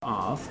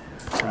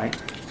B'Av, right?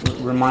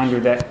 Reminder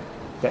that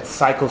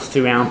cycles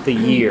throughout the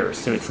year,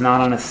 so it's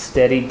not on a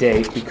steady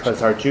date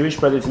because our Jewish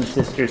brothers and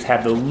sisters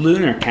have the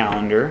lunar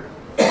calendar,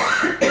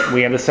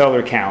 we have the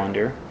solar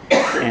calendar,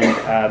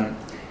 and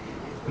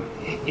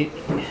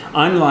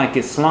unlike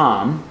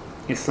Islam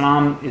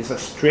is a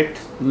strict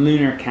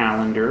lunar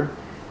calendar,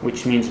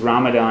 which means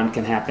Ramadan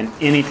can happen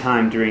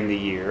anytime during the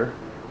year.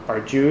 Our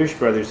Jewish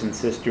brothers and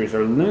sisters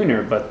are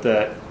lunar, but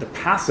the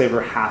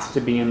Passover has to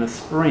be in the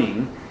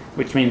spring,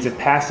 which means if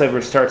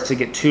Passover starts to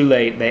get too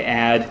late, they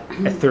add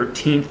a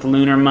 13th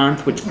lunar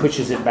month, which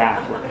pushes it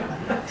backward.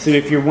 So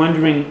if you're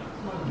wondering,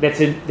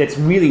 that's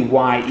really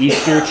why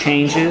Easter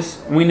changes.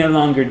 We no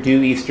longer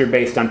do Easter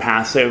based on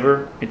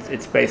Passover.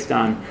 It's based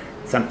on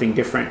something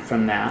different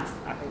from that,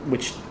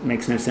 which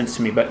makes no sense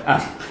to me. But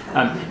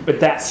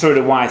that's sort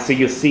of why. So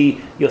you'll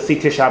see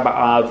Tisha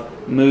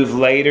B'Av move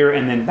later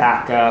and then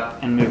back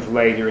up, and move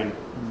later and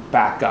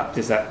back up.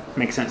 Does that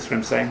make sense what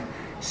I'm saying?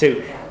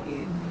 So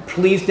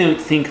please don't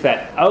think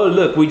that, oh,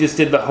 look, we just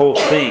did the whole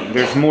thing.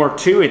 There's more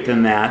to it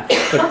than that,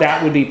 but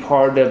that would be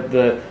part of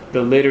the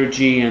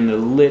liturgy and the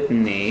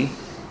litany,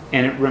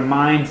 and it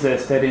reminds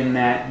us that in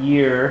that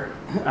year,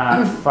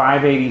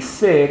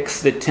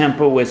 586, the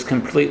temple was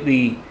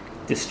completely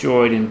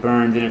destroyed and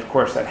burned, and of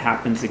course that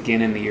happens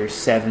again in the year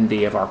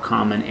 70 of our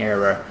Common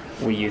Era.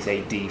 We use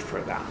AD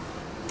for that.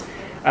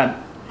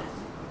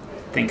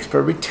 Thanks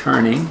for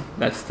returning.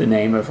 That's the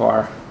name of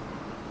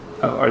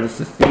that's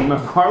the theme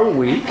of our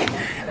week.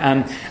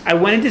 I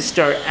wanted to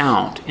start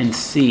out and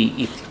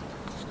see if,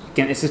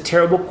 again, it's a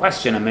terrible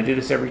question. I'm going to do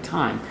this every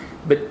time,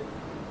 but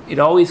it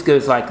always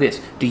goes like this.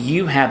 Do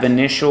you have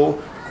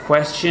initial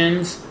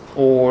questions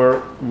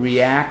or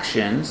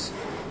reactions,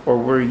 or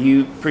were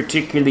you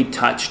particularly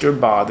touched or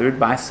bothered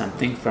by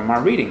something from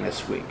our reading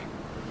this week?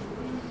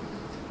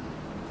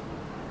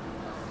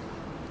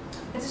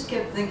 I just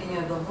kept thinking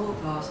of the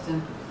Holocaust,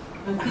 and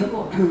when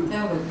people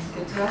have a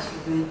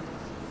catastrophe,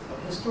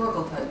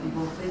 historical type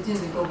people, they tend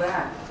to go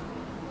back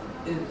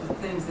to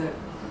things that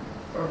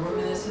are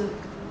reminiscent,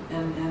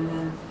 and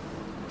then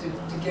to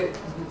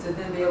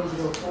then be able to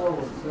go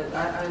forward. But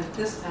I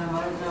this time,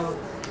 I don't know.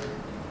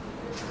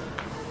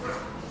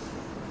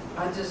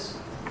 I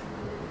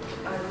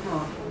don't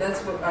know. That's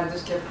what I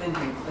just kept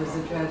thinking as a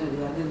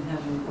tragedy. I didn't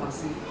have any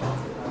thoughts about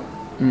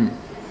it.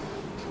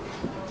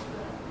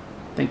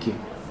 Thank you.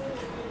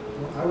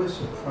 Well, I was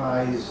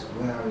surprised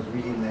when I was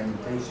reading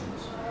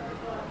Lamentations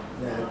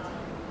that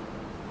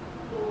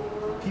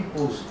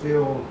people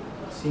still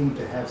seem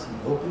to have some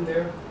hope in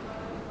there.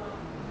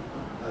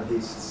 They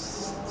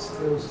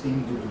still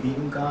seem to believe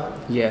in God.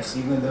 Yes.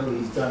 Even though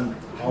He's done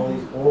all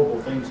these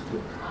horrible things to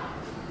them.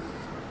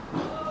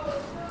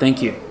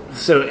 Thank you.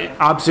 So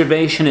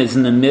observation is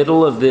in the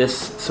middle of this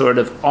sort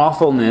of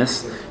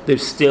awfulness, there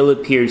still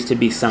appears to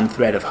be some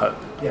thread of hope.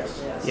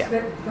 Yes. Yeah.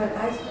 But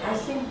I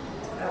think,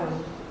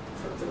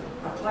 to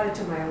apply it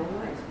to my own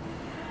life,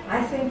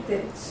 I think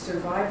that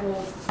survival,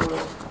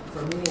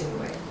 for me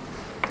anyway,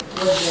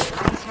 was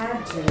that I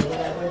had to, when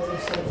I went through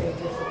something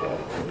difficult,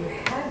 you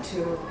had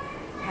to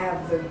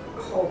have the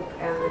hope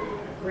and the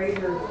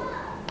greater,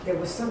 there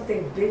was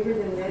something bigger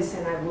than this,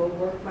 and I will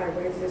work my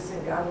way to this,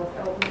 and God will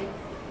help me.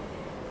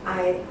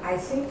 I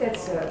think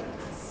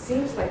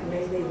seems like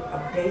maybe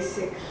a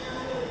basic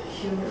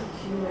human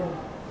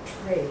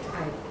trait.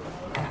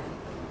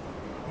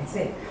 I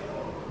think. I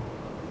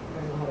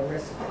don't know how the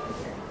rest of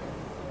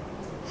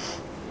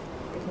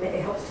it.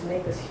 It helps to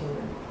make us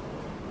human.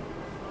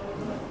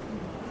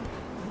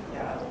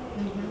 Yeah.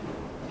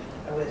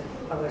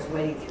 I was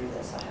waiting through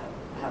this. I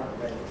haven't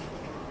read it,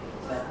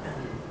 but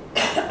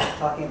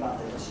talking about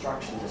the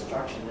destruction was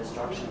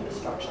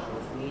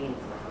waiting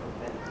for hope,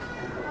 and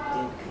hope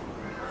did.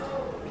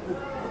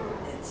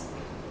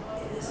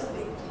 It is a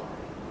big part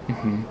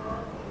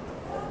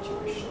of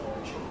Jewish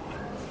literature.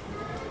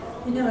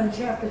 You know, in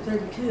chapter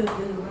 32 of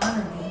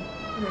Deuteronomy,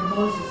 where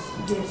Moses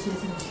gives his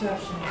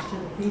instructions to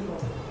the people,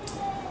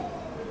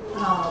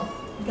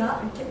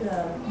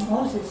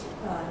 Moses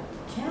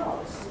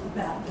tells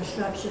about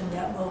destruction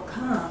that will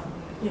come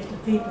if the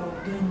people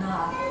do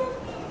not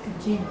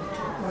continue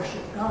to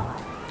worship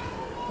God.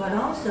 But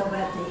also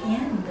at the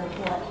end of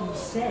what he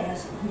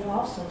says, he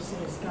also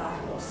says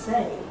God will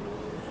save.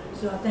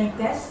 So I think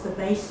that's the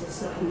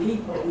basis of the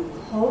people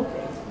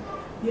hoping,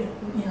 you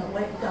know,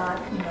 let God,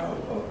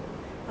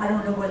 I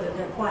don't know whether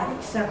they're quite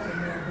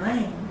accepting their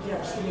blame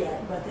just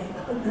yet, but they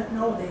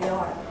know they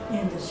are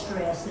in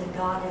distress and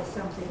God has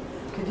something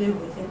to do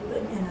with it, but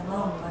in the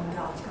long run,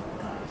 God's going to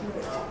come through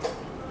it.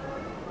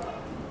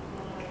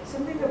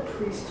 Something a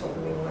priest told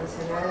me once,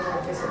 and I don't know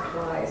if this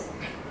applies,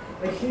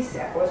 but he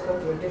said, I was going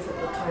through a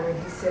difficult time,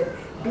 and he said,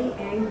 be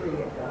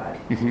angry at God.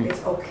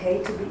 It's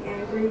okay to be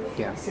angry.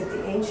 Yeah. He said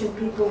the ancient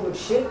people would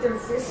shake their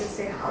fists and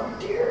say, how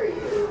dare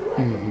you,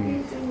 I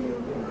believed in you,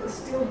 and you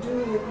still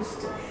do,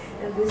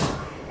 and this,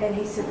 and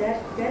he said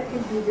that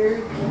can be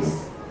very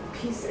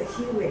peace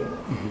healing,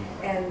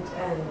 and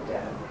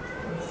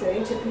he said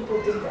ancient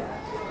people did that.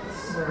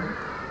 So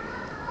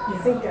I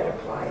think that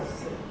applies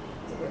to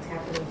what's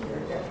happening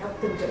here. That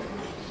helped them to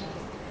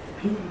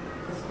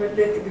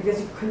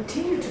Because you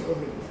continue to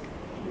believe.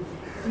 You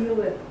feel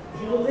that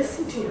he will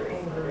listen to your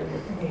anger and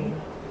your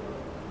pain.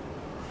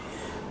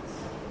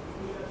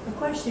 The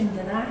question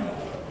that I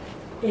have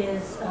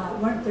is,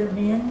 weren't there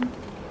men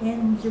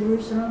in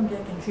Jerusalem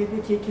that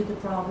contributed to the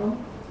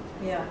problem?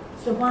 Yeah.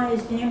 So why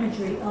is the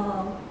imagery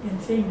all in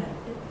female?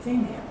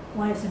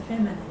 Why isn't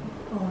feminine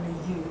only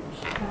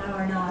used? Why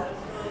are not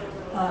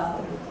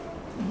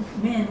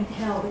men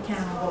held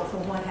accountable for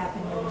what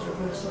happened in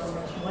Jerusalem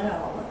as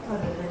well,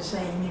 other than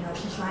saying,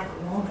 she's like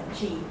a woman,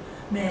 she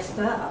messed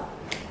up.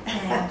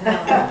 And,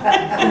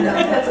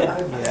 That's a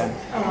good one.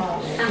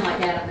 Sound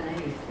like Adam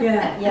and Eve.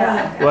 yeah,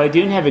 Yeah. Well, I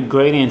do have a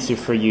great answer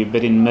for you,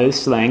 but in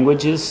most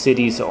languages,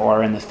 cities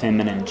are in the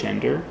feminine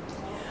gender.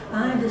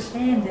 I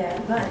understand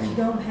that, but you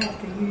don't have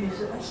to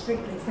use a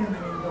strictly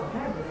feminine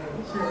vocabulary.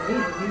 So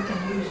either you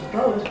can use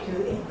both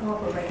to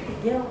incorporate the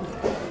guilt.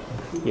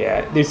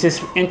 Yeah, there's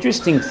this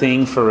interesting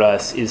thing for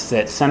us is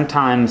that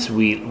sometimes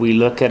we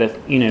look at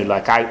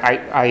like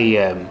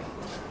I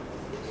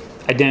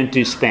don't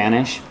do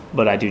Spanish,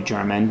 but I do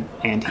German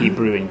and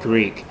Hebrew and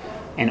Greek,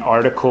 and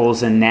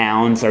articles and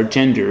nouns are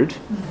gendered,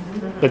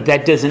 but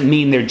that doesn't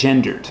mean they're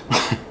gendered.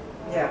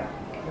 Yeah,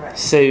 right.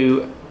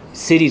 So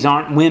cities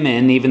aren't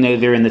women, even though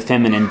they're in the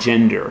feminine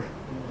gender.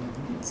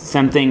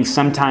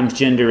 Sometimes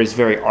gender is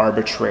very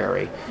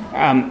arbitrary.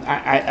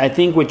 I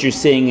think what you're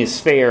saying is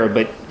fair,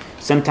 but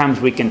sometimes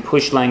we can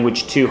push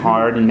language too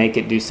hard and make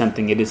it do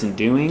something it isn't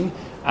doing.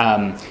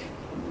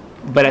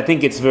 But I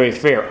think it's very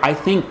fair. I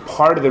think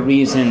part of the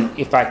reason,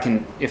 if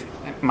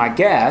my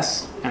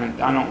guess,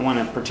 and I don't want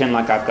to pretend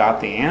like I've got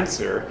the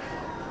answer,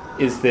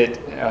 is that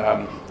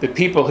the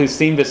people who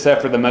seem to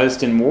suffer the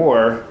most in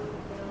war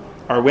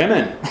are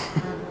women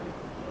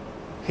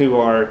who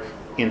are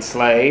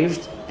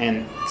enslaved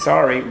and,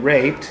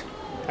 raped.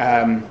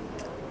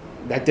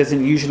 That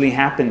doesn't usually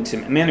happen to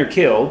men. Men are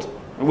killed.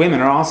 Women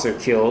are also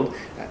killed.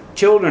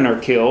 Children are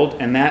killed,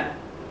 and that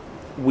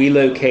we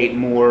locate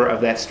more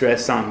of that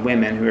stress on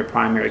women who are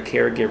primary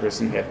caregivers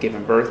and who have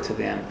given birth to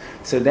them.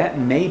 So that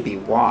may be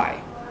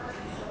why.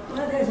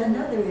 Well, there's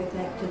another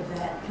effect of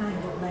that kind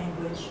of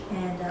language,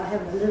 and I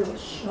have a little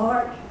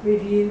short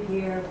review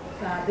here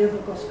by a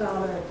biblical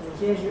scholar at the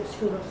Jesuit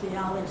School of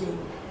Theology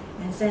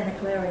in Santa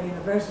Clara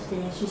University,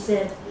 and she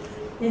said,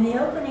 in the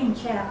opening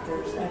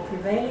chapters, a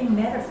prevailing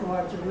metaphor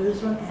of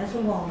Jerusalem as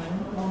a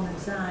woman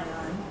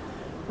Zion,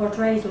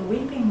 portrays a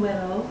weeping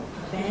widow,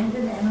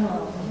 abandoned and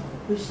alone,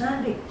 who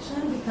soon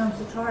becomes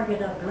the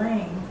target of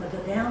blame for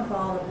the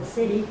downfall of the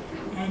city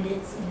and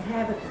its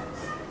inhabitants.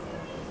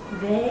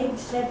 Vague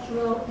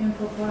sexual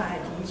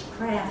improprieties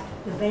craft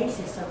the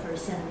basis of her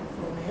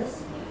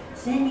sinfulness,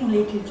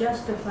 seemingly to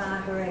justify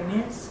her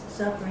immense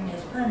suffering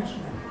as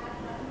punishment.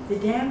 The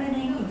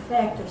damaging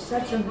effect of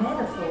such a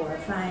metaphor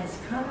finds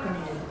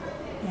company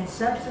in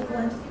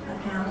subsequent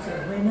accounts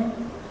of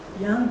women,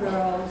 young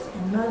girls,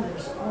 and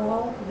mothers,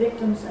 all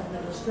victims of the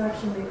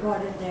destruction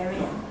recorded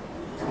therein.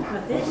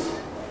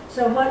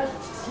 So what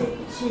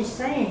she's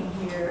saying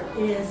here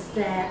is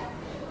that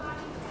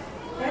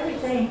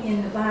everything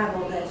in the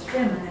Bible that's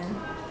feminine,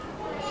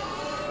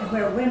 and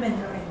where women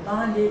are in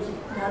bondage,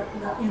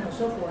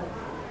 so forth,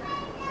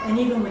 and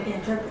even with the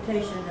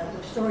interpretation of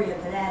the story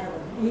of that Adam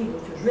and Eve,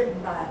 which was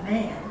written by a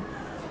man,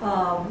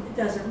 it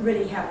doesn't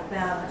really have a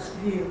balanced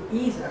view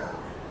either.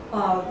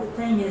 The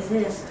thing is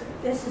this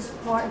is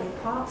partly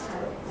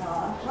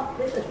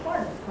this is part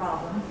of the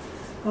problem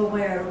for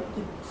where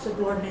the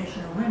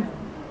subordination of women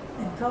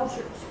and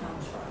cultures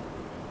comes from.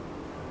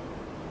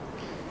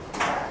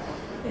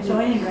 And so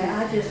anyway,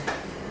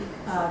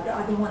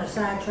 I don't want to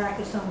sidetrack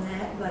us on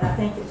that, but I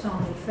think it's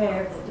only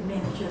fair that the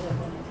men should have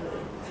been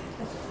included.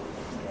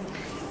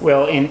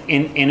 Well,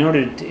 in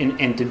order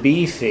to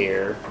be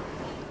fair,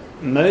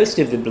 most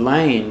of the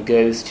blame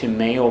goes to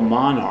male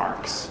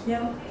monarchs.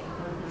 Yeah.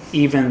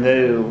 Even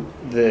though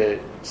the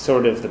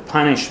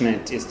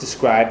punishment is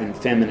described in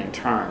feminine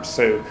terms.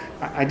 So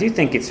I do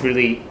think it's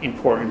really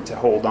important to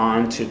hold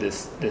on to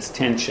this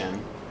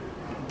tension.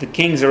 The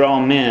kings are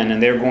all men,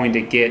 and they're going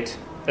to get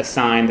a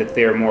sign that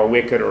they're more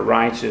wicked or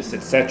righteous,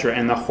 etc.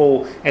 And the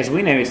whole, as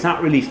we know, it's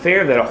not really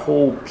fair that a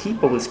whole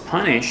people is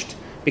punished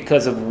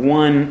because of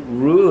one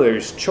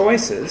ruler's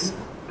choices.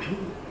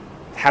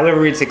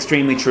 However, it's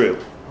extremely true,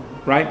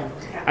 right?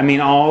 I mean,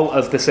 all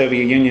of the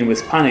Soviet Union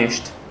was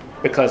punished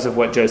because of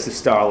what Joseph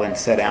Stalin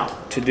set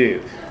out to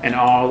do. And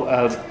all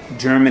of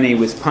Germany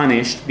was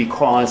punished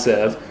because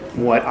of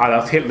what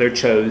Adolf Hitler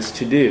chose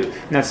to do.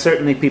 Now,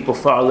 certainly people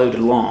followed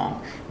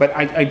along, but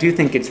I do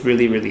think it's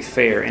really, really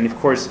fair. And of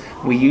course,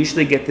 we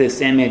usually get this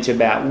image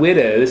about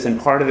widows, and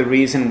part of the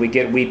reason we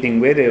get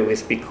weeping widow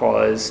is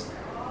because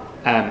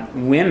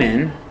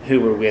women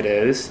who were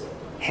widows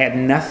had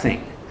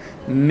nothing.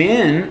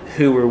 Men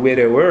who were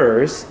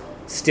widowers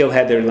still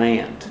had their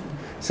land.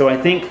 So I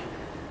think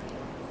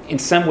in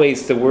some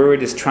ways the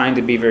word is trying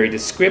to be very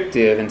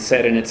descriptive and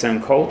set in its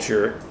own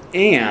culture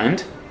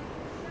and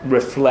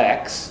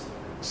reflects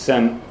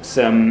some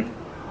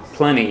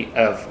plenty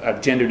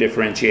of gender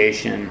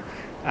differentiation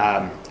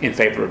in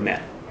favor of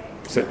men.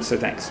 So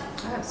thanks.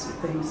 I have some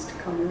things to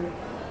come in.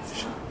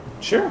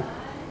 Sure.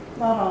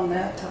 Not on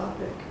that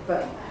topic,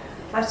 but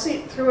I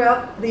see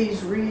throughout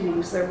these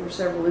readings there were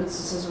several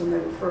instances when they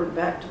referred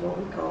back to what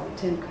we call the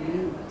Ten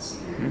Commandments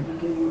in the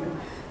beginning.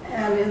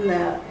 And in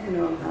that,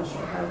 thou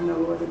shalt have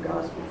no other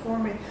gods before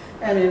me.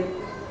 And in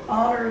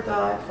honor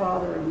thy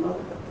father and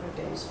mother that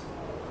thy days,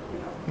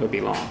 Will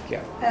be long,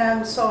 yeah.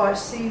 And so I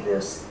see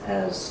this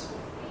as,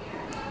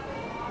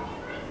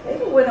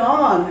 it went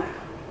on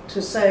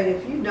to say,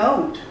 if you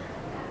don't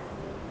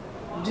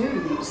do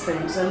these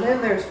things, and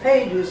then there's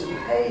pages and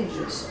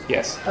pages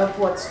Yes. of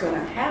what's going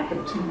to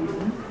happen to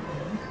you.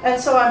 And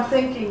so I'm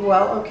thinking,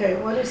 well, okay,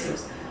 what is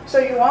this? So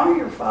you honor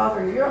your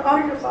father,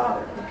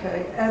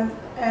 okay,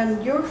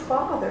 and your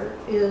father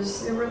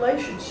is, the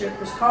relationship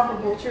is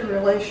comparable to your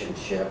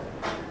relationship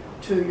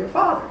to your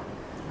father.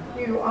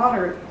 You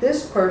honor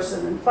this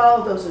person and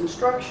follow those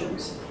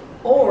instructions,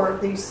 or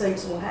these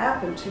things will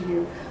happen to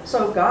you.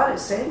 So God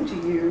is saying to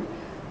you,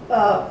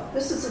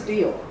 this is a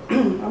deal.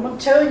 I'm going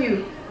to tell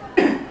you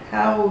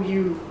how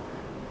you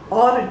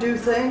ought to do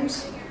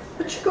things,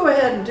 but you go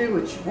ahead and do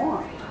what you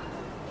want,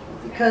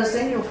 because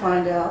then you'll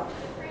find out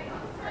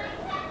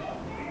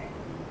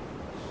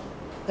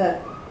that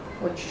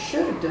what you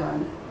should have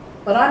done,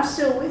 but I'm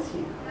still with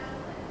you.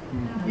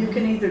 You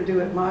can either do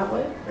it my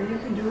way or you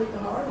can do it the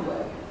hard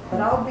way, but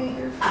I'll be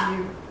here for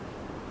you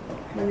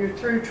when you're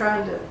through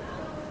trying to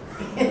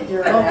bump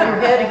your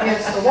head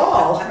against the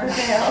wall.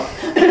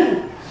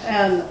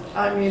 And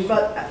I mean,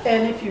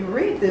 and if you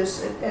read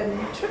this and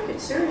you took it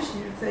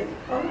seriously, you think,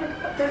 oh my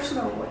God, there's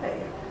no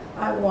way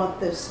I want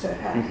this to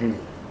happen.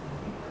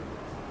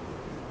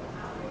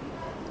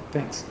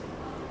 Thanks.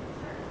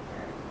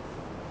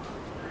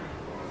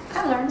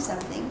 I learned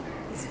something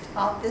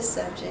off this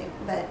subject,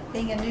 but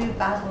being a new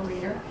Bible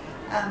reader,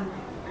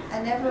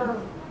 I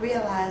never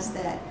realized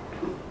that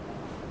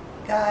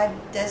God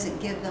doesn't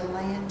give the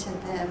land to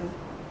them,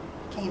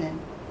 Canaan,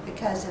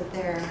 because of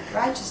their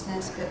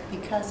righteousness, but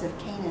because of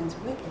Canaan's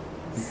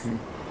wickedness.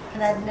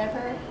 And I've never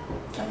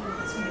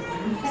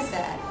had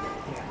that.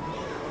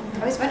 I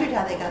always wondered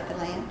how they got the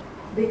land.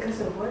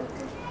 Because of what?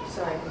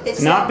 Sorry.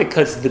 It's not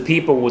because the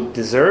people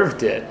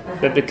deserved it,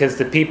 but because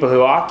the people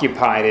who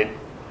occupied it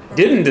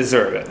didn't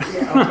deserve it.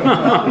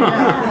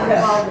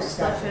 All the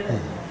stuff in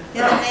it.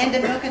 Yeah, the land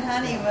of milk and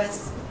honey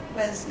was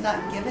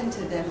not given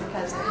to them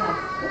because of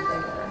how good they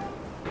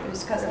were. It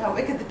was because of how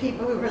wicked the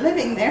people who were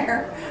living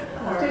there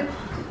were.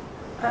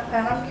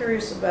 And I'm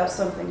curious about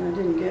something I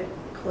didn't get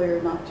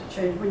clear, not to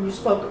change. When you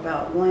spoke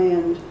about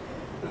land,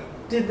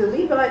 did the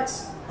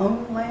Levites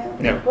own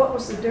land? No. What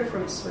was the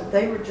difference?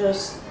 They were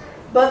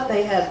but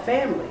they had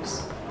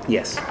families.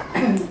 Yes.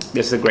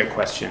 This is a great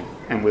question,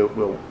 and we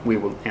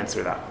will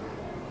answer that.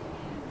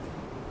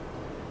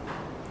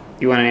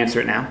 You want to answer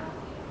it now?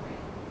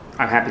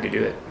 I'm happy to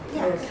do it.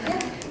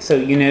 Yeah. So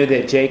you know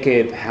that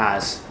Jacob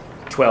has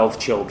 12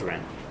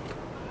 children.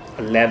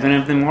 11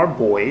 of them are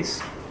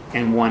boys,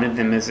 and one of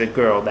them is a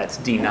girl. That's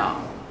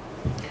Dinah.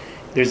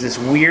 There's this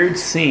weird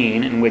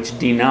scene in which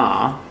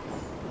Dinah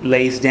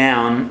lays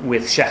down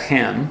with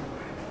Shechem.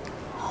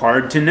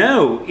 Hard to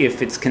know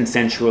if it's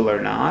consensual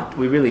or not.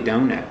 We really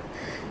don't know.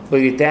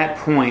 But at that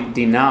point,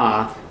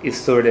 Dinah is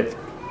sort of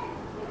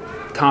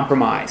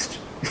compromised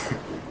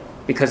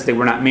because they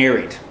were not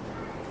married.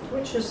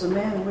 Which is the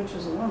man and which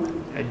is the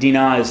woman?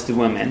 Dinah is the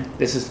woman.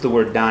 This is the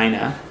word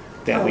Dinah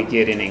that we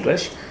get in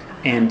English.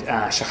 And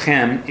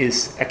Shechem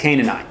is a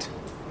Canaanite.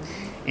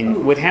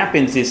 And what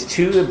happens is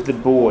two of the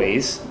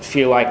boys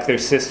feel like their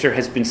sister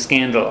has been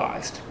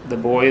scandalized. The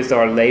boys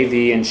are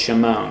Levi and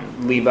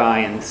Shimon, Levi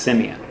and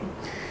Simeon.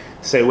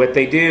 So what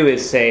they do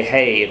is say,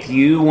 hey, if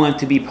you want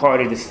to be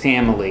part of the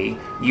family,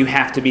 you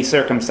have to be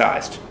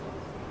circumcised.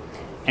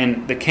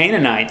 And the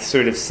Canaanites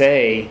sort of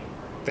say,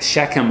 the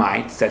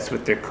Shechemites, that's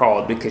what they're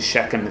called because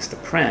Shechem is the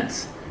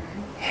prince,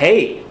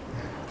 hey,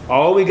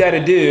 all we got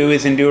to do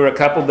is endure a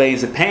couple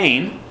days of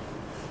pain,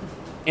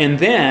 and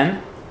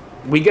then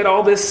we get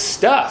all this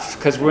stuff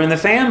because we're in the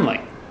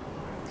family.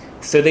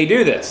 So they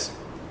do this.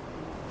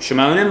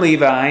 Shimon and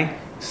Levi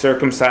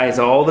circumcise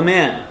all the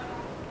men.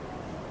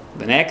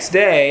 The next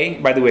day,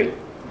 by the way,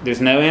 there's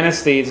no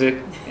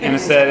anesthetic,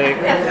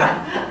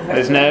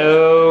 there's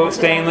no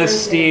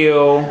stainless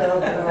steel,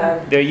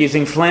 they're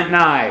using flint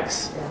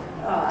knives.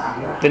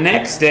 The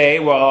next day,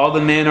 while all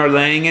the men are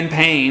laying in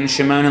pain,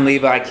 Shimon and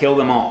Levi kill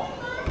them all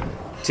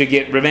to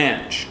get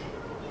revenge.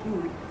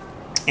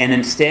 And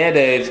instead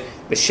of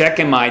the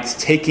Shechemites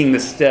taking the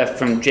stuff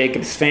from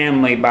Jacob's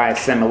family by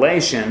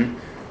assimilation,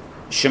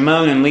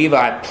 Shimon and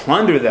Levi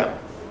plunder them.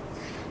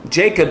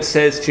 Jacob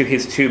says to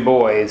his two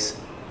boys,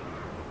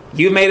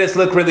 "You've made us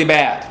look really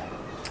bad."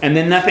 And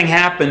then nothing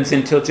happens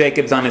until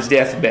Jacob's on his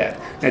deathbed.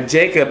 Now,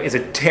 Jacob is a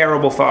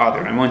terrible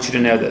father. I want you to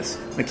know this.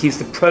 Like, he's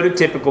the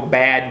prototypical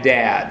bad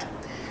dad.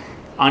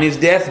 On his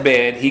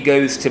deathbed, he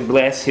goes to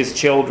bless his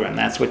children.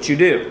 That's what you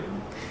do.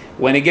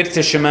 When he gets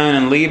to Shimon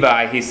and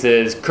Levi, he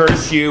says,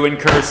 "Curse you and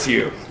curse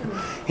you."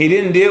 He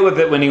didn't deal with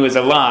it when he was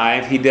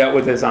alive. He dealt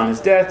with it on his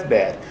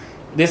deathbed.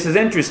 This is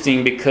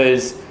interesting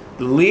because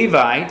the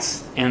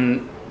Levites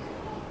and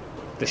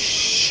the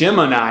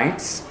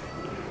Shimonites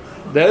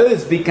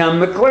Those become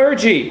the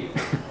clergy.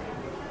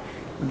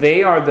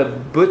 They are the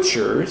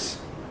butchers,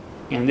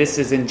 and this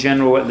is in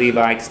general what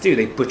Levites do.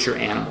 They butcher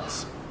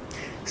animals.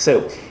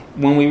 So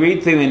when we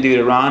read through in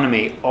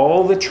Deuteronomy,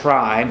 all the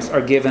tribes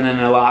are given an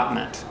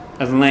allotment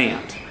of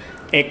land,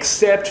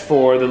 except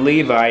for the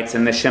Levites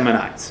and the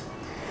Shemonites.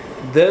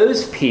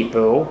 Those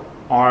people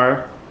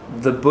are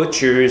the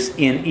butchers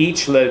in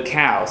each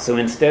locale. So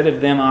instead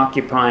of them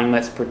occupying,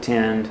 let's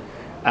pretend,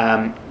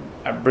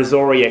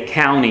 Brazoria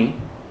County,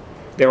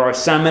 there are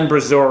some in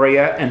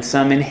Brazoria and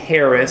some in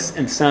Harris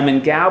and some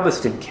in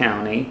Galveston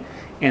County,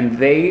 and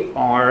they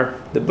are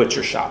the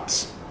butcher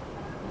shops.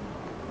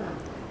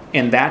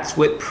 And that's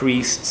what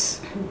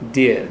priests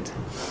did.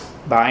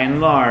 By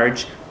and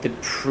large, the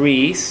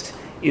priest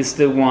is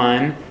the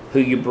one who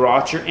you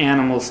brought your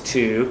animals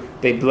to.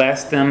 They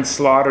blessed them,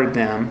 slaughtered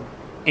them,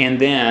 and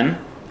then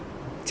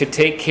to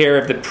take care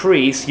of the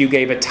priest, you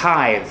gave a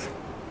tithe.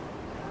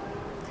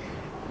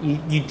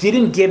 You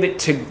didn't give it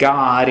to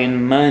God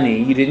in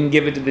money. You didn't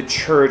give it to the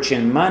church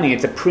in money.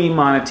 It's a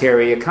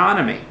pre-monetary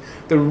economy.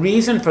 The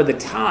reason for the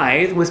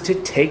tithe was to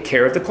take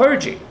care of the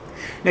clergy.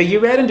 Now, you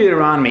read in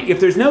Deuteronomy, if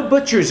there's no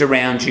butchers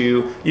around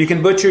you, you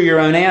can butcher your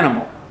own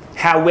animal.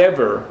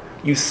 However,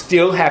 you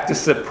still have to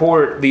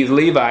support these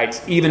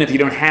Levites even if you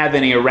don't have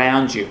any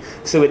around you.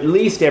 So at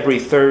least every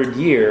third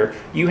year,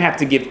 you have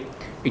to give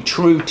a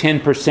true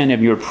 10%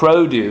 of your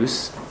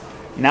produce,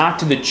 not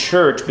to the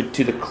church, but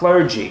to the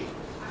clergy.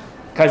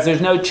 Because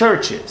there's no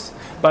churches.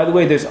 By the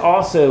way, there's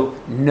also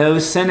no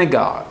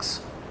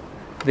synagogues.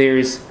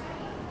 There's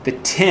the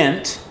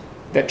tent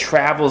that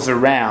travels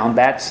around.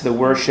 That's the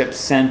worship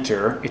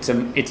center. It's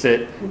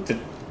the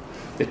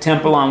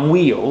temple on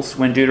wheels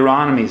when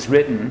Deuteronomy is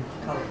written.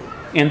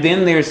 And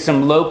then there's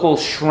some local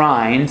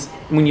shrines.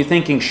 When you're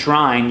thinking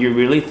shrine, you're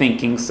really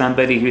thinking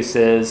somebody who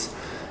says,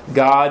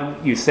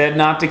 God, you said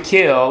not to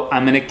kill.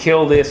 I'm going to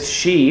kill this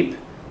sheep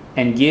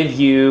and give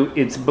you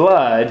its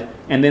blood,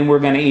 and then we're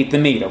going to eat the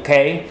meat,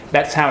 okay?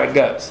 That's how it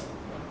goes.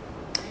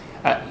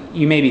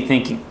 You may be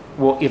thinking,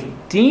 well, if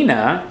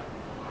Dinah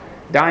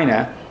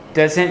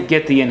doesn't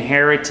get the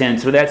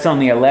inheritance, well, that's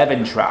only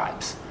 11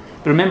 tribes.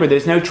 But remember,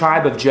 there's no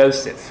tribe of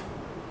Joseph.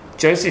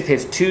 Joseph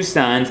has two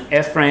sons,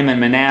 Ephraim and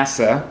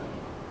Manasseh.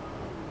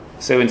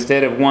 So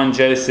instead of one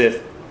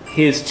Joseph,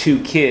 his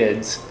two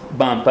kids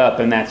bump up,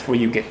 and that's where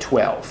you get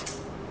 12.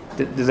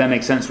 Does that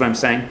make sense what I'm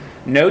saying?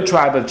 No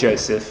tribe of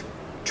Joseph,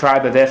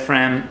 tribe of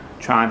Ephraim,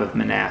 tribe of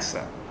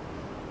Manasseh.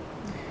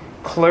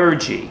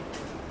 Clergy,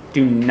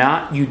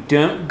 you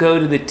don't go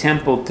to the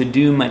temple to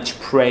do much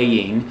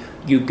praying.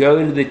 You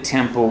go to the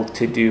temple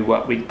to do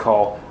what we'd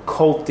call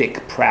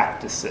cultic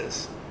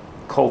practices.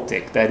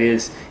 Cultic, that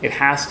is, it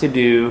has to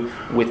do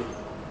with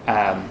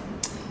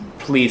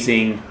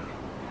pleasing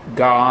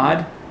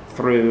God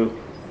through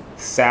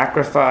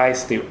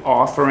sacrifice, through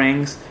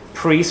offerings.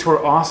 Priests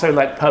were also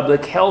like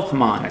public health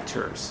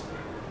monitors,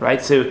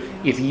 right? So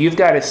if you've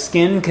got a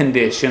skin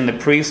condition, the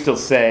priest will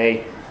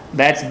say,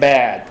 that's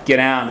bad, get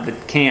out of the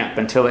camp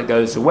until it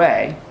goes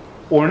away,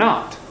 or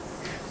not.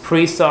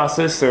 Priests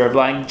also serve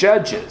like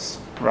judges,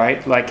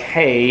 right? Like,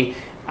 hey,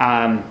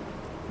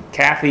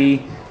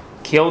 Kathy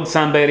killed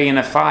somebody in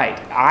a fight.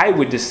 I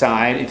would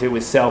decide if it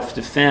was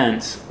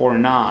self-defense or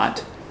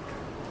not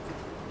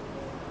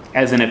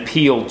as an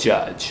appeal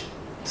judge.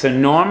 So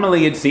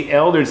normally it's the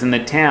elders in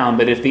the town,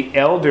 but if the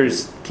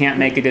elders can't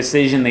make a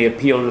decision, they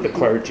appeal to the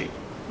clergy.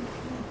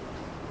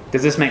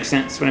 Does this make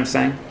sense, what I'm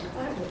saying?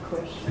 I have a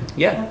question.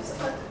 Yeah.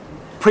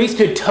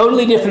 Priesthood,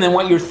 totally different than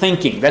what you're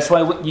thinking. That's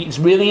why it's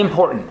really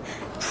important.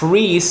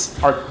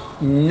 Priests are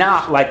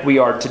not like we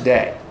are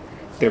today.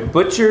 They're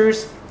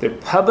butchers, they're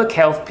public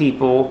health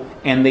people,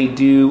 and they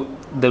do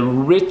the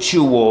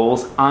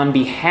rituals on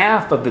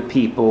behalf of the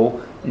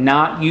people,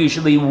 not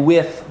usually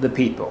with the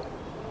people.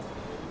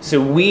 So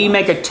we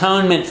make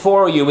atonement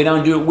for you, we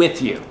don't do it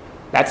with you.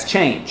 That's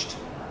changed.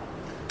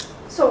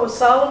 So was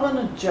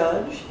Solomon a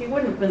judge? He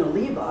wouldn't have been a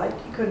Levite.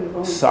 He couldn't have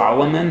only...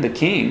 Solomon, the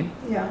king?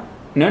 Yeah.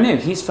 No,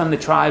 he's from the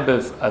tribe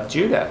of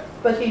Judah.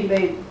 But he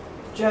made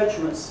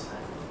judgments.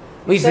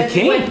 Well, he's the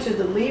king. He went to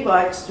the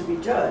Levites to be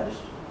judged.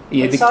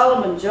 Yeah, but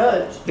Solomon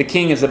judged. The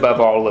king is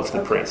above all of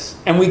the priests.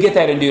 And we get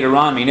that in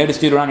Deuteronomy. Notice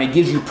Deuteronomy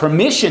gives you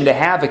permission to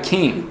have a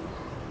king.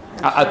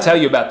 I'll tell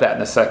you about that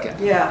in a second.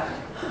 Yeah.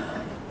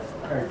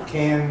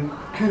 Can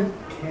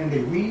they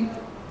read?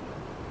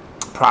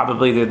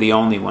 Probably they're the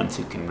only ones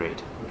who can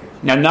read.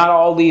 Now, not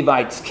all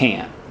Levites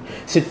can.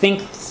 So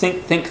think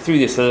through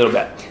this a little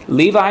bit.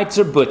 Levites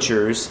are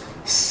butchers.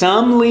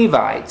 Some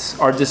Levites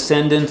are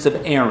descendants of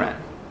Aaron.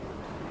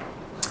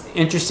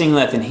 Interesting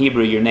enough, in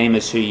Hebrew, your name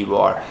is who you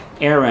are.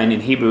 Aaron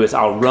in Hebrew is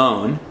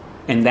Aaron,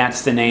 and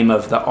that's the name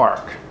of the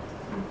ark.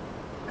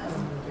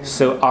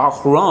 So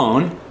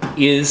Aaron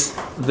is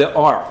the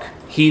ark.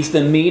 He's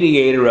the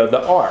mediator of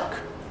the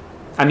ark.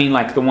 I mean,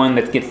 like the one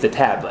that gets the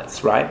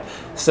tablets, right?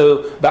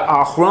 So the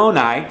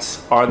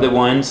Aaronites are the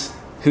ones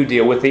who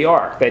deal with the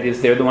ark. That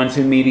is, they're the ones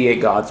who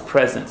mediate God's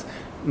presence.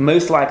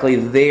 Most likely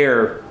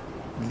they're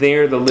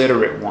the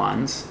literate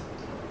ones.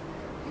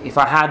 if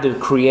I had to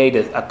create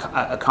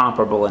a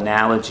comparable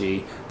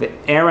analogy, the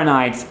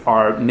Aaronites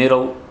are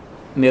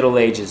Middle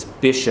Ages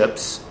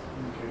bishops.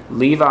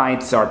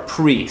 Levites are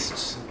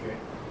priests.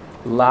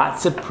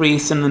 Lots of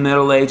priests in the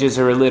Middle Ages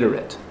are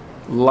illiterate.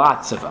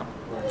 Lots of them.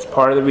 It's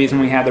part of the reason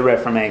we had the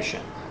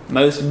Reformation.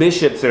 Most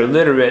bishops are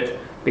illiterate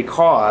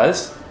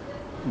because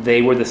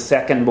they were the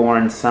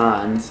second-born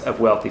sons of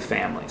wealthy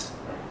families.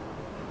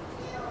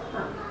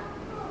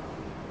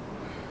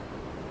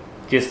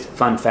 Just a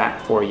fun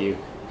fact for you.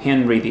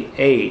 Henry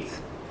VIII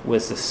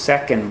was the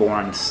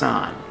second-born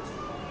son.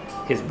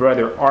 His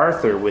brother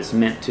Arthur was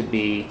meant to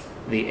be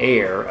the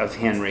heir of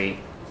Henry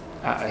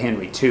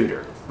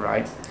Tudor,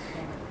 right?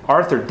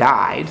 Arthur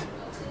died.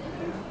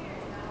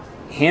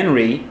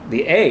 Henry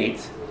VIII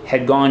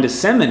had gone to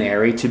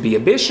seminary to be a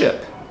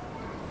bishop.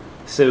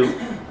 So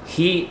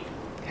he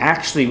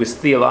actually was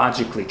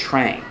theologically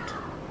trained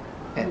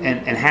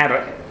and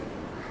had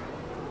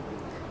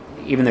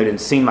even though it didn't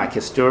seem like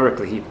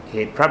historically,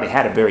 he probably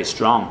had a very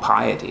strong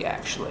piety,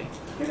 actually.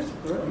 He was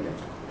brilliant.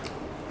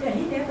 Yeah,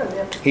 he never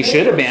left. He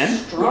should have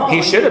been.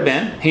 He should have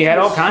been. He had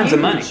all kinds of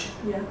money.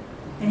 Yeah,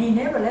 and he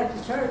never left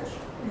the church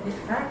and his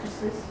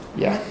practices.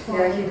 Yeah.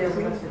 Yeah, he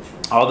never left the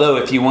church. Although,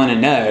 if you want to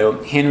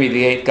know, Henry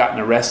VIII got in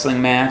a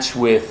wrestling match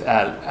with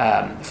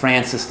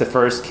Francis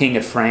I, King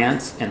of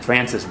France, and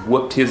Francis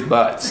whooped his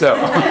butt. So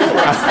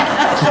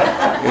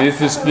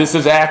this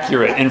is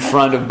accurate in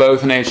front of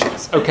both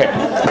nations. Okay.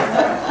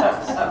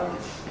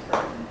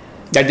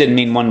 That didn't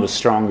mean one was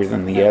stronger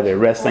than the other.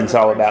 Wrestling's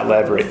all about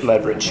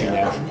leverage, you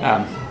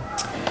know.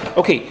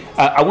 Okay,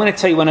 I want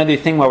to tell you one other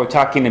thing while we're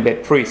talking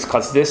about priests,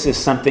 because this is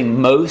something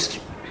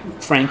most,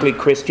 frankly,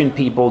 Christian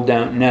people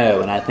don't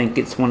know, and I think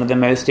it's one of the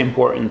most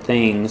important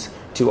things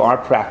to our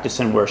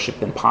practice and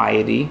worship and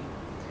piety,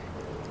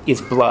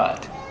 is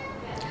blood.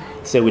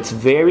 So it's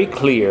very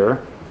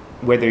clear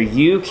whether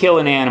you kill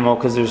an animal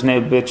because there's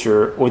no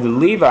butcher, or the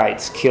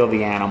Levites kill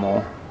the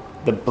animal,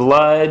 the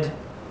blood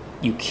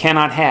you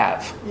cannot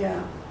have.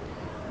 Yeah.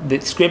 The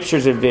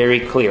scriptures are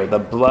very clear. The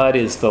blood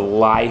is the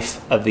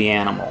life of the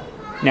animal.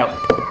 Now,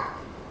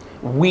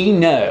 we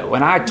know,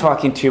 and I'm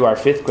talking to our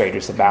fifth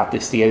graders about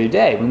this the other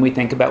day, when we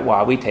think about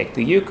why we take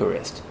the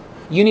Eucharist.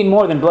 You need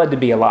more than blood to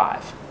be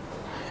alive.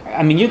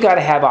 I mean, you've got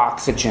to have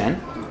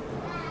oxygen.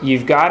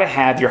 You've got to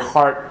have your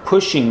heart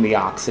pushing the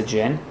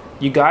oxygen.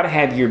 You've got to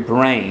have your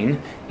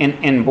brain.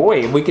 And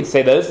boy, we could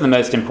say those are the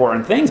most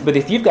important things, but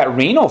if you've got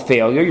renal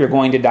failure, you're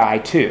going to die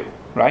too.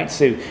 Right?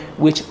 So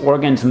which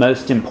organ's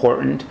most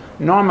important?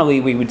 Normally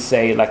we would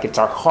say like it's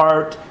our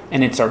heart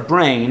and it's our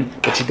brain,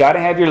 but you got to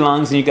have your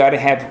lungs and you got to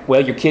have,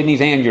 well, your kidneys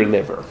and your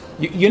liver.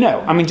 You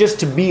know, I mean, just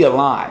to be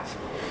alive.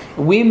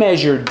 We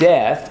measure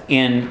death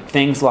in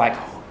things like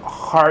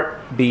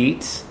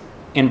heartbeats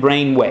and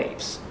brain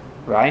waves,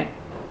 right?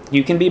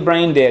 You can be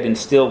brain dead and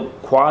still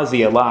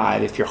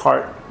quasi-alive if your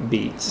heart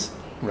beats,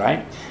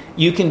 right?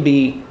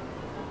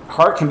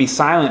 Heart can be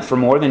silent for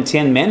more than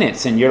 10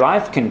 minutes and your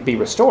life can be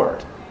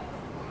restored.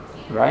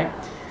 Right?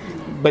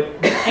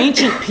 But the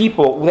ancient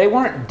people, they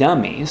weren't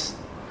dummies,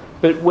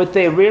 but what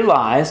they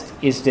realized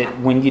is that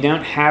when you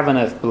don't have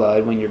enough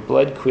blood, when your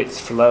blood quits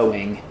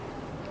flowing,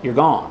 you're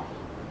gone.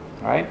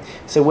 Right?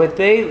 So what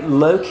they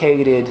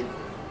located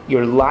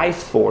your life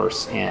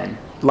force,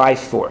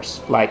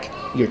 like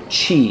your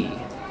chi,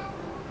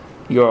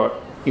 your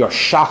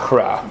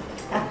chakra,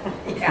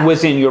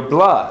 was in your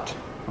blood.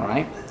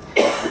 Right?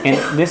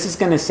 And this is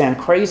going to sound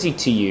crazy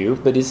to you,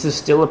 but this is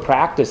still a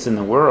practice in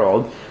the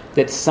world,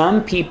 that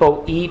some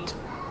people eat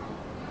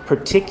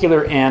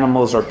particular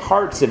animals or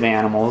parts of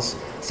animals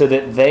so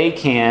that they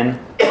can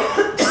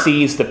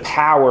seize the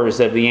powers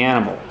of the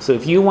animal. So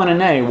if you want to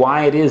know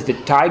why it is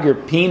that tiger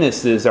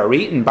penises are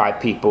eaten by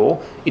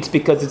people, it's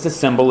because it's a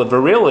symbol of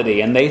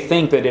virility, and they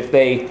think that if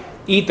they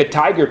eat the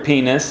tiger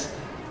penis,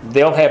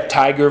 they'll have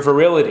tiger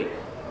virility.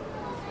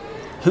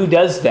 Who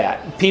does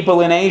that?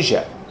 People in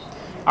Asia.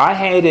 I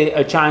had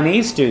a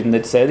Chinese student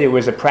that said there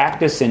was a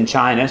practice in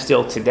China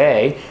still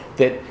today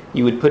that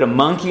you would put a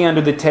monkey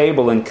under the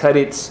table and cut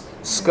its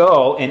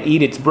skull and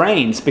eat its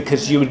brains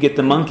because you would get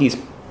the monkey's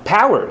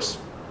powers.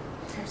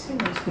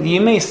 You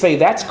may say,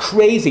 that's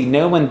crazy.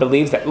 No one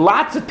believes that.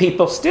 Lots of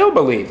people still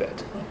believe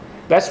it.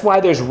 That's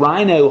why there's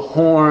rhino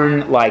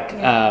horn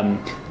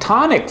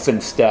tonics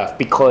and stuff,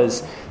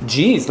 because,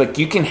 geez, like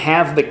you can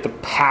have like the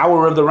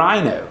power of the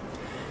rhino.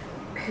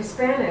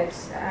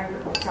 Hispanics,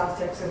 South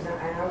Texas,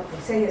 I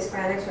say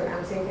Hispanics when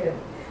I'm thinking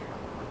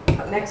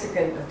of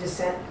Mexican of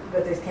descent,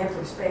 but they came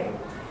from Spain.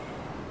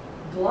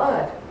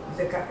 Blood,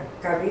 the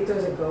cabrito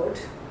is a goat.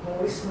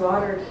 When we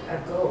slaughtered a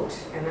goat,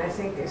 and I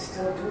think they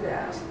still do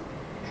that,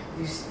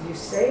 you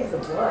save the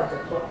blood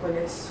when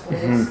it's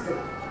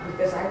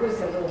because I was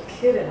a little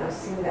kid and I've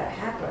seen that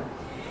happen.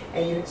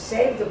 And you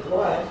save the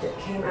blood that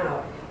came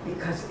out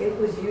because it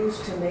was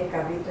used to make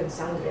cabrito en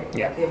sangre.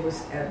 Yeah. It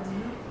was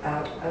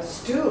a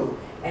stew,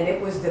 and it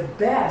was the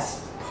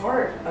best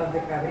part of the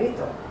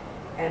cabrito.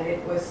 And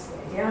it was,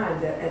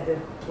 and the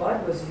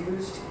blood was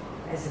used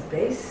as a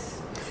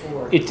base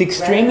for. It's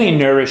extremely rather than-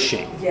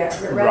 nourishing. Yeah,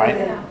 rather Right.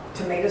 than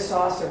tomato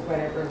sauce or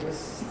whatever, it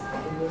was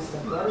the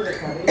blood that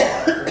cut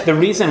it. The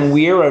reason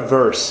we're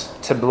averse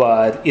to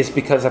blood is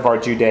because of our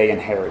Judean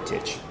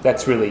heritage.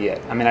 That's really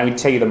it. I mean, I would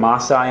tell you the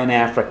Maasai in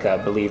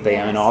Africa believe they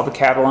own all the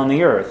cattle on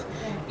the earth.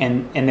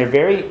 And they're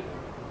very,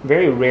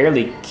 very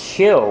rarely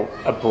kill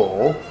a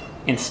bull.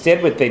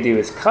 Instead, what they do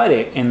is cut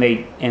it, and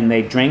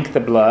they drink the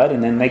blood,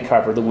 and then they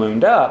cover the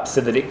wound up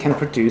so that it can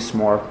produce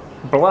more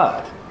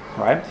blood,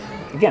 right?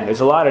 Again,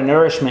 there's a lot of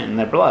nourishment in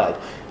the blood.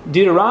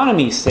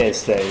 Deuteronomy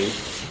says, though,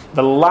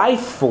 the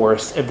life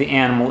force of the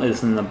animal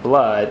is in the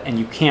blood, and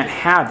you can't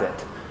have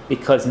it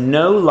because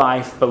no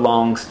life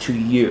belongs to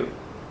you.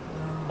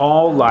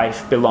 All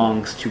life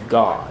belongs to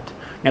God.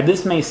 Now,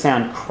 this may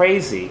sound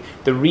crazy.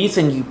 The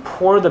reason you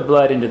pour the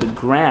blood into the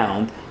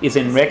ground is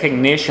in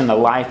recognition the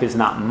life is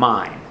not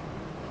mine.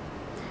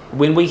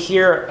 When we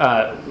hear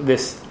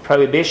this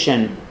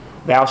prohibition,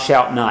 thou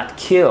shalt not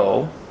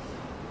kill,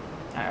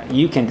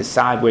 you can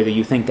decide whether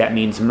you think that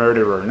means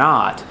murder or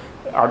not.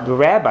 The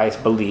rabbis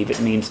believe it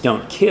means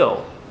don't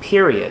kill,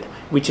 period.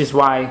 Which is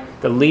why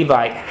the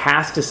Levite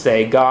has to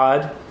say,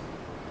 God,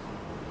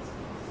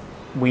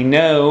 we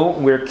know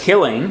we're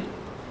killing,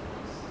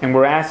 and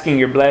we're asking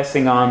your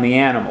blessing on the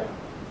animal.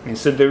 And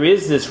so there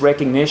is this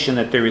recognition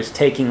that there is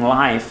taking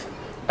life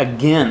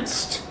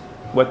against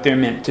what they're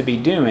meant to be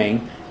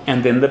doing,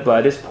 and then the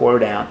blood is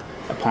poured out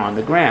upon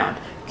the ground.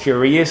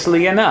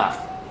 Curiously enough,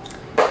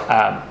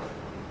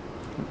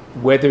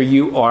 whether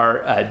you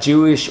are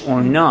Jewish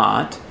or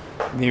not,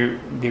 there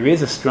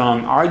is a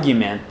strong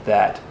argument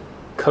that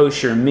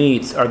kosher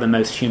meats are the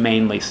most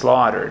humanely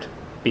slaughtered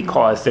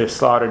because they're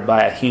slaughtered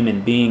by a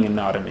human being and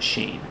not a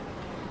machine.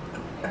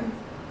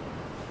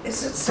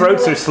 Is it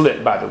Throats similar- are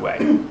slit, by the way.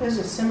 Is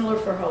it similar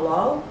for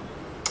halal?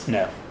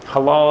 No.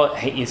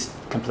 Halal is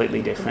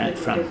completely different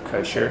from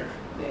kosher.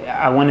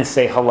 I want to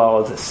say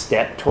halal is a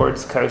step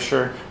towards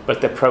kosher,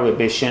 but the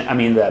prohibition,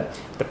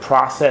 the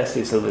process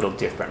is a little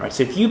different, right?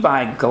 So if you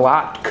buy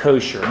glatt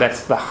kosher,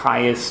 that's the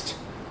highest,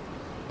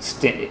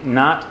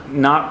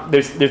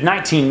 there's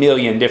 19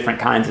 million different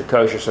kinds of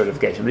kosher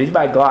certification, but if you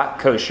buy glatt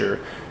kosher,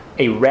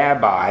 a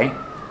rabbi,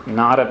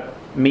 not a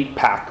meat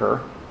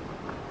packer,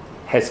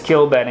 has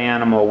killed that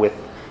animal with,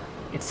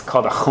 it's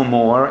called a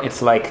chomor.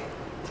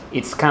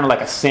 It's kind of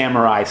like a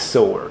samurai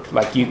sword.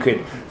 Like you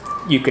could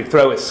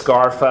throw a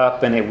scarf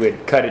up and it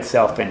would cut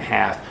itself in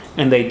half.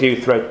 And they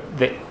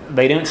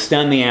don't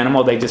stun the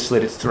animal, they just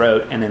slit its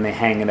throat and then they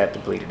hang it up to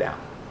bleed it out.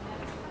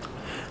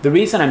 The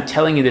reason I'm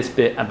telling you this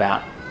bit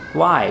about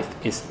life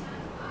is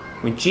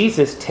when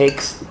Jesus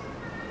takes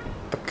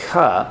the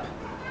cup,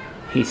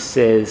 he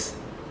says,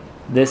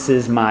 this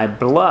is my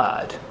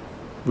blood.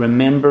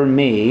 Remember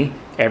me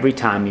every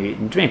time you eat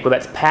and drink. Well,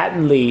 that's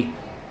patently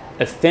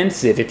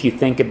offensive if you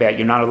think about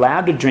you're not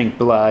allowed to drink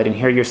blood, and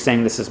here you're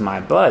saying this is my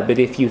blood. But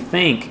if you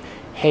think,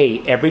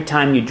 hey, every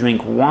time you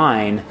drink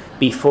wine,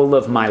 be full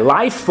of my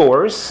life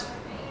force,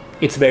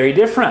 it's very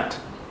different.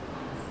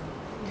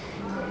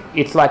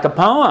 It's like a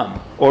poem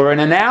or an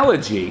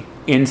analogy.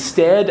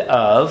 Instead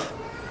of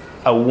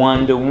a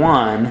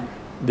one-to-one,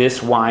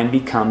 this wine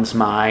becomes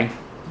my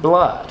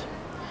blood.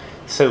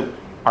 So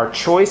our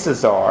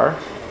choices are,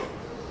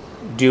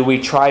 do we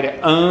try to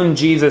own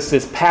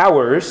Jesus'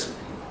 powers,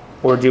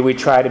 or do we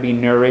try to be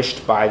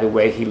nourished by the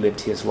way he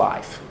lived his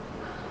life?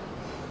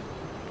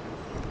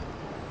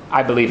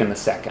 I believe in the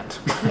second.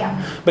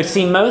 Yeah. But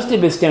see, most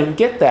of us don't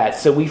get that,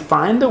 so we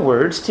find the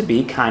words to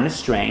be kind of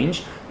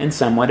strange and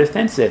somewhat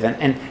offensive.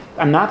 And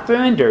I'm not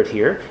throwing dirt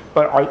here,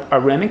 but our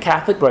Roman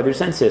Catholic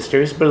brothers and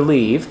sisters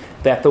believe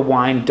that the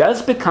wine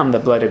does become the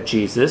blood of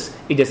Jesus.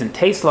 It doesn't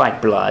taste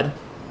like blood.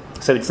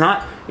 So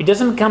it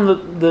doesn't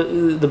become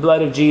the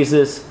blood of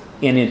Jesus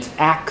in its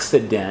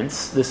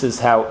accidents. This is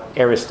how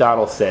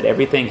Aristotle said.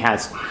 Everything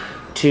has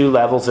two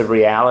levels of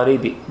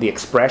reality, the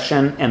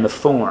expression and the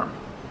form.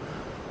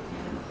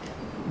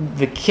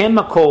 The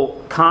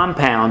chemical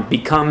compound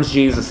becomes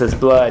Jesus'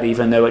 blood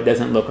even though it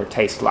doesn't look or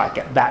taste like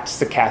it. That's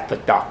the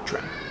Catholic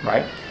doctrine,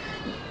 right?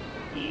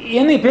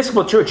 In the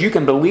Episcopal Church, you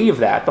can believe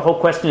that. The whole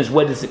question is,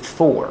 what is it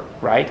for,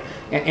 right?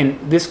 And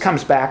this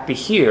comes back to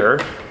here.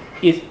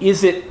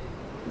 Is it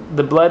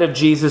the blood of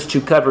Jesus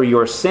to cover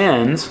your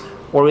sins,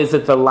 or is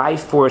it the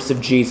life force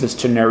of Jesus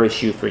to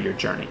nourish you for your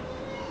journey?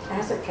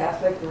 As a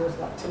Catholic,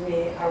 to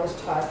me, I was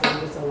taught that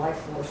it was the life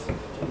force of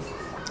Jesus.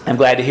 I'm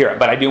glad to hear it,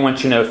 but I do want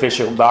you to know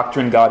official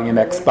doctrine, Gaudium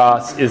ex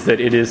Spes, is that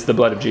it is the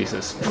blood of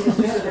Jesus.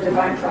 The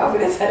divine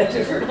providence had a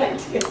different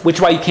idea. Which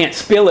is why you can't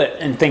spill it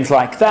and things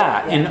like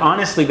that. And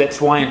honestly,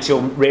 that's why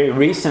until very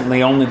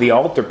recently only the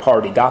altar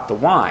party got the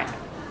wine.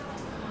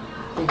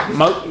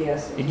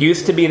 It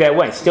used to be that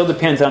way. Still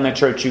depends on the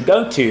church you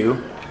go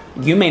to.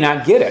 You may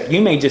not get it.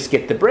 You may just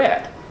get the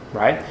bread,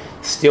 right?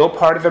 Still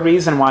part of the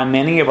reason why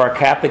many of our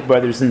Catholic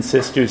brothers and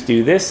sisters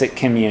do this at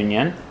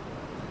communion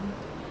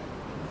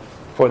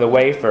for the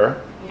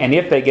wafer. And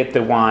if they get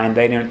the wine,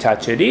 they don't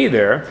touch it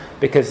either,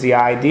 because the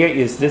idea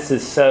is this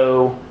is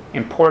so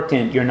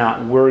important you're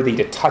not worthy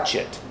to touch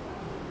it.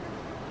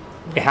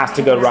 It has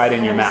to go right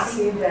in your I've mouth.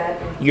 seen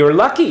that in You're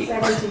lucky.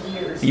 70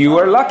 years. You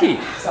are lucky.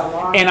 It's a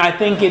long And I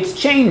think it's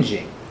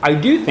changing. I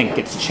do think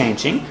it's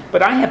changing,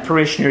 but I have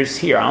parishioners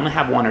here. I only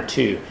have one or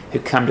two who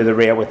come to the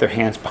rail with their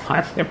hands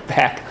behind their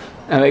back,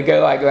 and they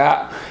go like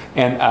that.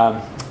 And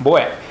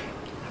boy,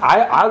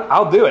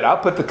 I'll do it. I'll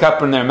put the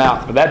cup in their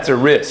mouth, but that's a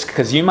risk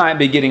because you might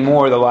be getting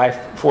more of the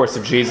life force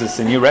of Jesus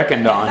than you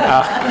reckoned on.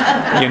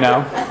 You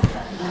know.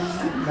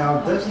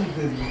 Now, doesn't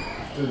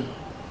the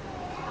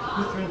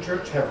Lutheran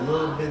Church have a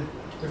little bit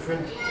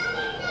different?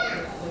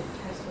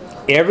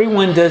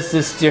 Everyone does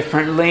this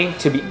differently,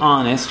 to be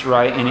honest,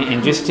 right?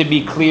 And just to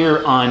be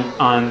clear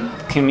on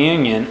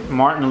communion,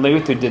 Martin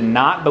Luther did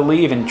not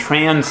believe in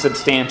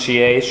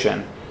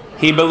transubstantiation.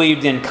 He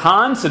believed in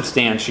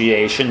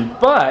consubstantiation,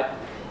 but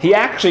he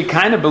actually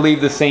kind of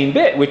believed the same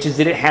bit, which is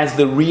that it has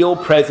the real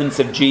presence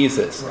of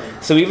Jesus.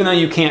 So even though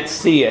you can't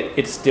see it,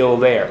 it's still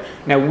there.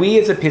 Now, we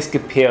as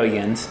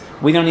Episcopalians,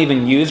 we don't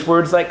even use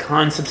words like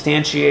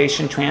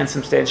consubstantiation,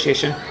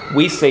 transubstantiation.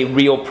 We say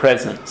real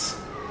presence.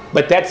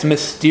 But that's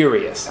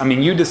mysterious. I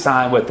mean, you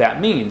decide what that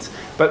means.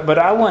 But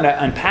I want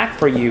to unpack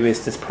for you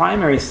is this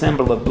primary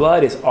symbol of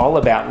blood is all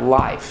about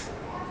life.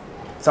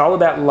 It's all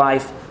about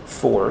life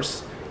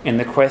force. And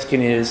the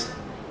question is,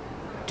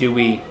 do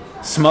we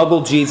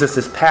smuggle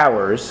Jesus'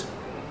 powers?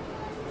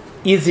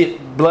 Is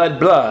it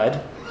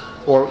blood,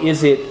 or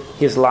is it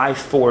his life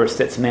force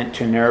that's meant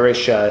to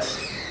nourish us,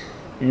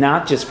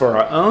 not just for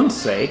our own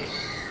sake,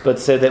 but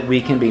so that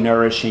we can be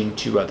nourishing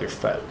to other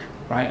folk?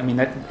 Right? I mean,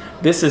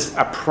 this is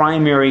a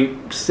primary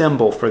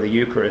symbol for the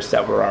Eucharist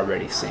that we're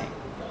already seeing.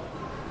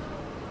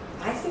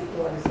 I think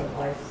blood is a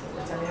life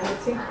force. I mean, I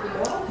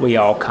think we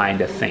all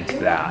kind of think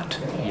that.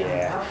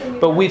 Yeah.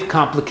 But we've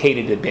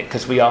complicated it a bit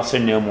because we also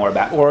know more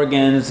about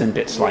organs and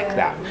bits like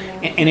that.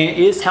 And it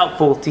is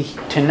helpful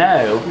to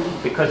know,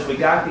 because we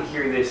got to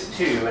hear this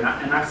too, and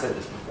I said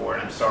this before,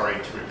 and I'm sorry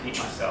to repeat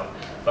myself,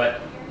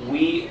 but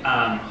we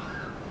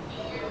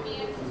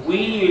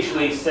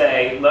usually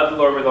say, love the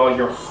Lord with all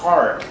your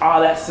heart.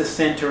 That's the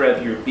center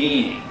of your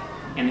being.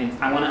 And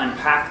I want to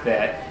unpack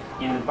that.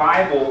 In the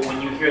Bible,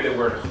 when you hear the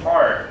word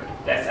heart,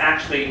 that's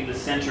actually the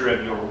center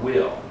of your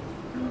will.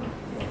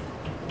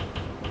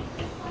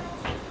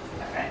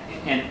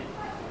 And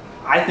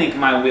I think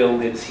my will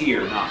lives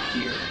here, not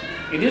here.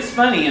 It is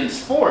funny in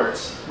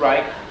sports,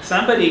 right?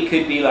 Somebody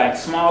could be like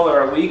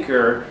smaller or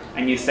weaker,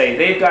 and you say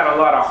they've got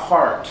a lot of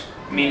heart,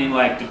 meaning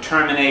like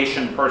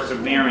determination,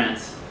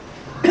 perseverance.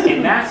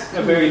 And that's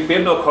a very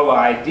biblical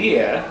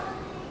idea,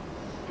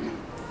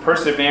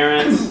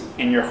 perseverance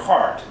in your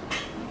heart.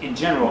 In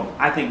general,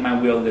 I think my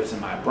will lives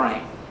in my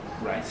brain,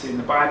 right? So in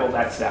the Bible,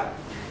 that's that.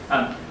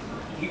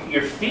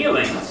 Your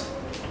feelings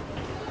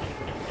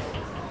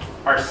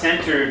are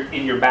centered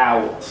in your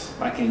bowels,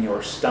 like in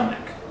your stomach.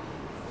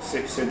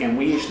 So again,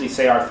 we usually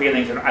say our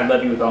feelings, I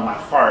love you with all my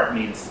heart,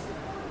 means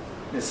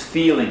this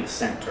feeling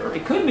center.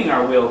 It could mean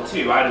our will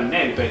too, I don't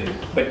know,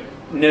 but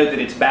know that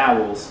it's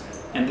bowels.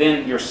 And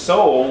then your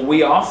soul,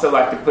 we also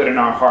like to put in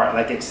our heart,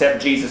 like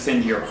accept Jesus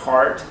into your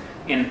heart,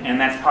 and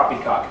that's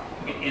poppycock.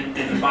 In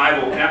the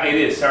Bible, it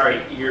is,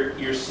 sorry,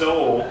 your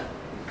soul,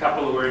 a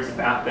couple of words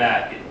about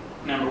that.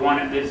 Number one,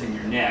 it lives in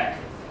your neck.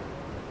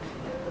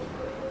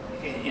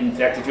 In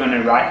fact, if you want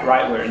to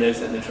write where it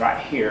lives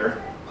right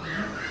here.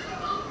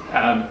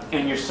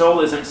 And your soul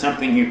isn't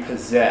something you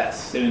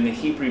possess. So in the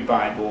Hebrew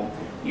Bible,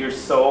 your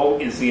soul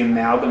is the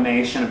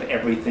amalgamation of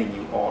everything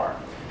you are.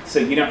 So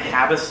you don't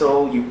have a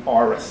soul, you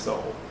are a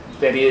soul.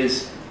 That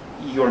is,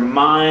 your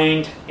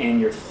mind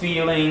and your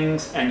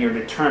feelings and your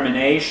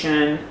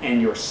determination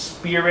and your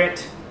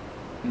spirit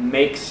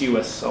makes you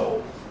a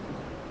soul.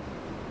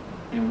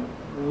 And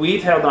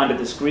we've held on to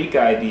this Greek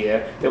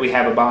idea that we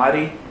have a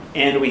body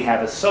and we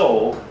have a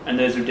soul, and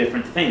those are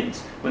different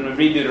things. When we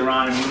read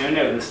Deuteronomy,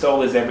 no, the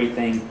soul is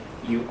everything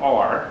you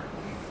are.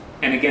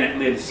 And again, it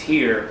lives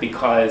here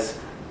because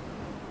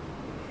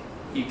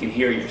you can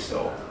hear your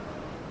soul.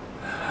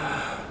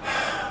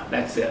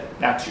 That's it.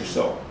 That's your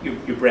soul.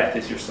 Your breath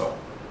is your soul.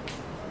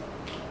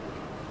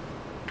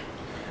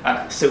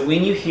 So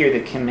when you hear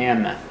the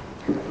commandment,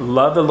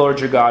 love the Lord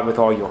your God with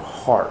all your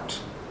heart.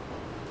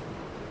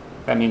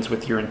 That means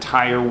with your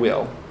entire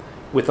will.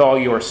 With all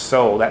your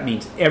soul. That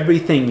means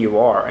everything you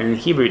are. And in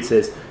Hebrew it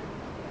says,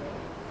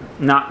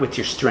 not with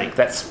your strength.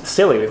 That's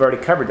silly. We've already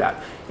covered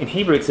that. In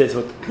Hebrew it says,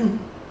 with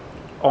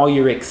all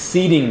your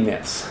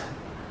exceedingness.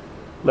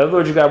 Love the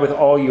Lord your God with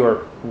all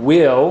your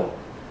will,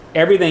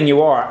 everything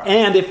you are.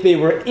 And if there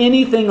were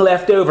anything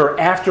left over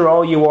after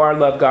all you are,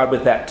 love God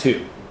with that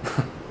too.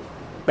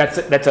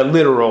 That's a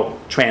literal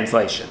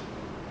translation.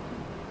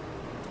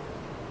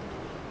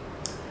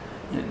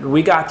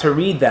 We got to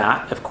read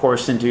that, of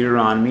course, in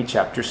Deuteronomy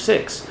chapter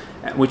 6,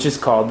 which is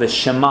called the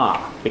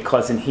Shema,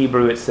 because in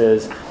Hebrew it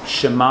says,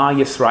 Shema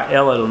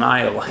Yisrael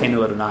Adonai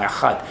Eloheinu Adonai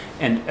Echad.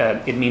 And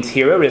it means,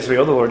 hear, O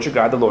Israel, the Lord your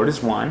God, the Lord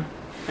is one.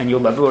 And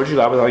you'll love the Lord your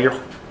God with all your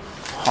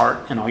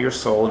heart and all your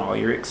soul and all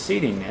your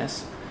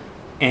exceedingness.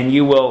 And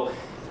you will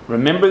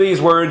Remember these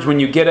words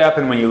when you get up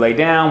and when you lay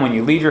down, when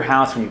you leave your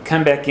house, when you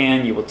come back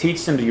in. You will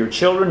teach them to your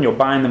children. You'll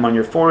bind them on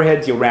your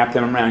foreheads. You'll wrap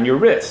them around your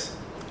wrists.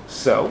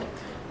 So,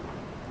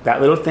 that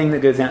little thing that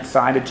goes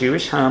outside a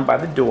Jewish home by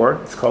the door,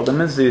 it's called a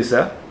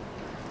mezuzah.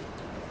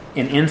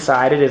 And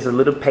inside it is a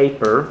little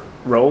paper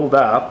rolled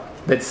up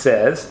that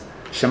says,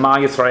 Shema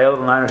Yisrael,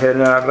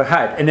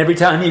 and every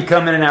time you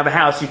come in and out of the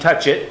house, you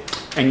touch it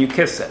and you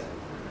kiss it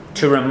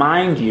to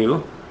remind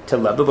you to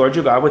love the Lord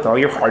your God with all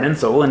your heart and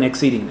soul and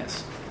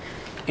exceedingness.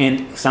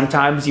 And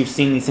sometimes you've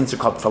seen these things, they're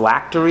called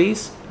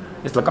phylacteries.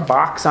 It's like a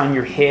box on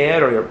your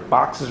head or your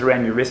boxes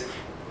around your wrist.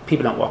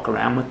 People don't walk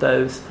around with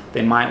those.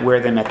 They might wear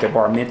them at their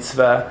bar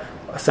mitzvah.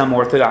 Some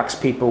Orthodox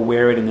people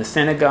wear it in the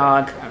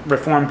synagogue.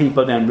 Reformed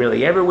people don't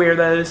really ever wear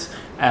those.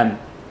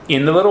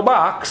 In the little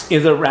box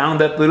is a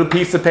round up little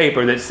piece of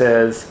paper that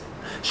says,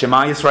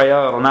 Shema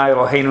Yisrael, Adonai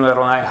Eloheinu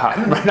Adonai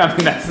Echad. Right? I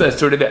mean, that's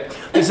sort of it.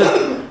 This is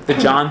the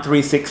John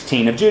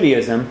 3:16 of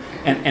Judaism,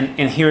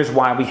 and here's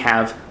why we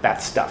have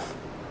that stuff.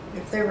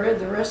 If they read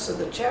the rest of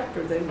the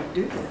chapter, they would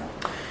do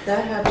that.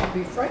 That had to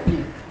be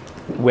frightening.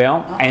 Well,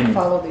 Not to and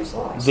follow these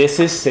laws. this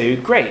is so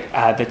great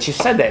that you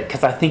said that,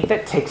 because I think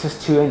that takes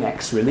us to a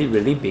next really,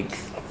 really big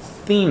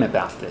theme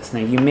about this.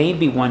 Now, you may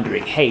be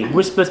wondering, hey,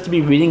 we're supposed to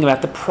be reading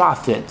about the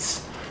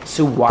prophets,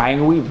 so why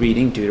are we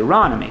reading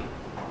Deuteronomy?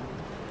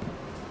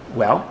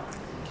 Well,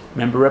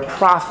 remember, a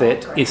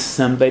prophet is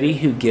somebody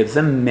who gives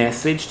a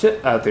message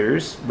to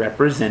others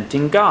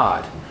representing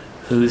God.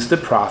 Who's the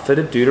prophet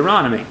of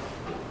Deuteronomy?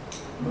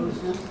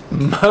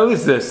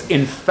 Moses.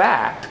 In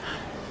fact,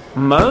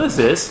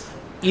 Moses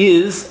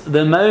is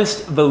the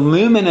most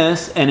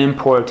voluminous and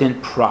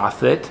important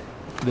prophet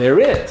there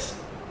is.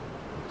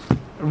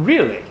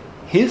 Really.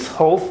 His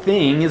whole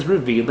thing is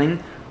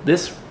revealing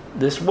this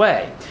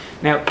way.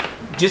 Now,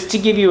 just to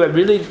give you a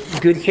really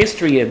good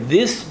history of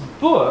this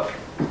book,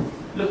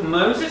 look,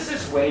 Moses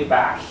is way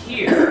back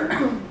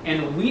here,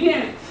 and we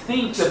didn't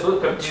think the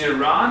book of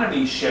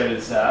Deuteronomy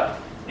shows up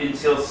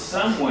until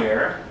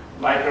somewhere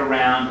like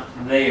around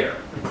there.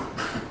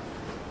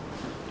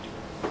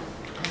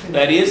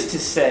 That is to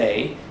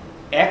say,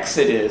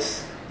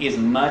 Exodus is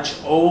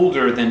much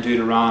older than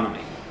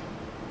Deuteronomy.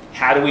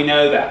 How do we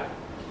know that?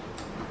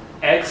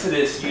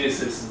 Exodus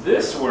uses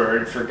this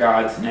word for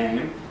God's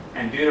name,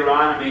 and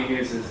Deuteronomy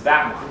uses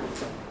that one.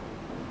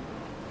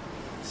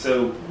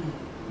 So,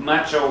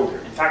 much older.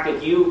 In fact,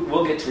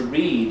 we'll get to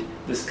read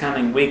this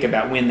coming week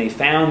about when they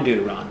found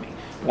Deuteronomy.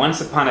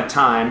 Once upon a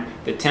time,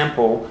 the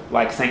temple,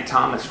 like St.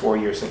 Thomas 4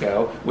 years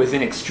ago, was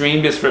in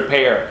extreme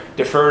disrepair,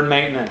 deferred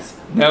maintenance.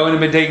 No one had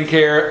been taking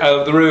care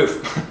of the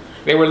roof.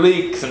 There were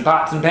leaks and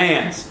pots and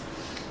pans.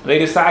 They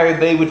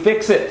decided they would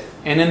fix it.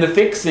 And in the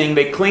fixing,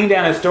 they cleaned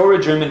out a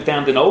storage room and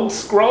found an old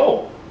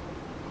scroll.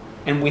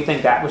 And we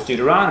think that was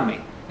Deuteronomy.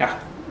 Now,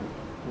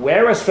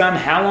 where it was from,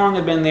 how long it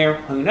had been there,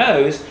 who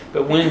knows?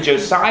 But when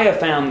Josiah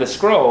found the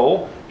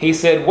scroll, he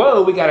said,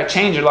 whoa, we got to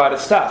change a lot of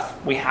stuff.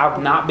 We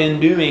have not been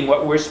doing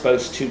what we're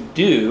supposed to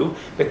do,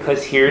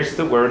 because here's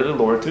the word of the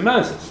Lord through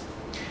Moses.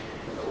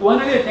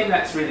 One other thing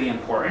that's really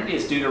important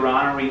is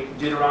Deuteronomy.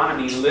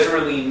 Deuteronomy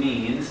literally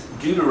means,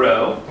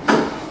 deutero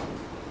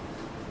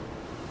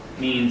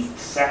means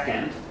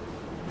second.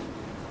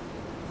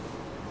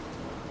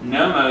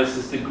 Nomos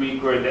is the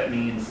Greek word that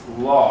means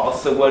law.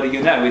 So what do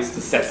you know? It's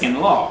the second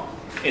law.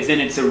 As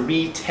in, it's a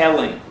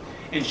retelling.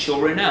 And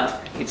sure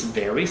enough, it's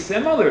very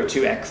similar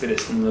to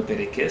Exodus and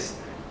Leviticus.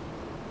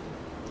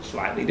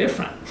 Slightly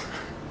different.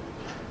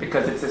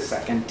 Because it's a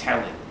second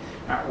telling.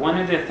 Now, one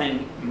other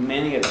thing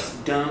many of us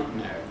don't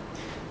know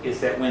is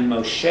that when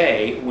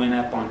Moshe went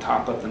up on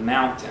top of the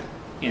mountain,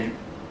 in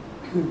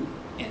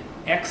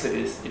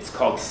Exodus, it's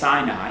called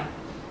Sinai.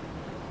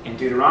 In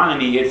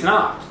Deuteronomy, it's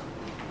not.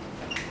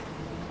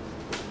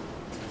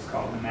 It's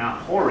called the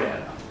Mount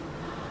Horeb.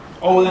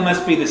 Oh, they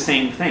must be the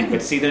same thing.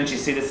 But see, don't you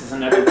see, this is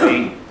another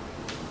way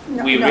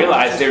we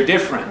realize they're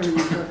different.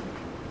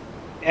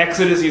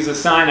 Exodus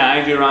uses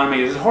Sinai, Deuteronomy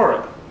uses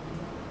Horeb.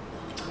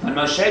 When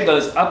Moshe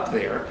goes up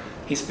there,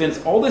 he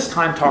spends all this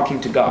time talking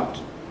to God,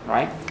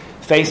 right?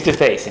 Face to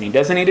face. And he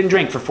doesn't eat and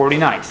drink for 40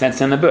 nights.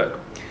 That's in the book.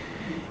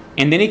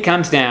 And then he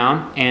comes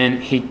down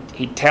and he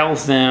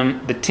tells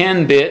them the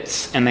 10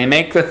 bits, and they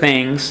make the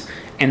things.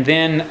 And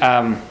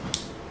then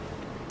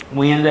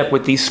we ended up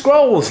with these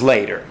scrolls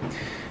later.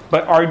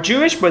 But our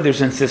Jewish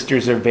brothers and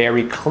sisters are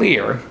very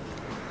clear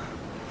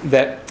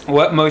that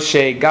what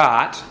Moshe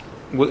got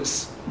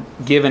was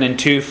given in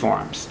two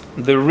forms.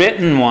 The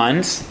written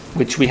ones,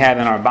 which we have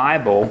in our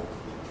Bible,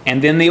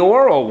 and then the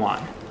oral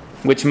one,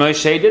 which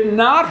Moshe did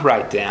not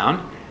write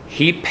down.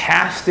 He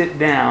passed it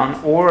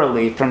down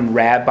orally from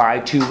rabbi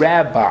to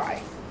rabbi.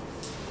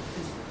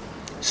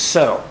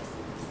 So,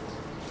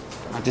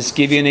 I'll just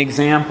give you an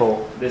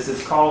example. This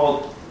is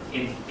called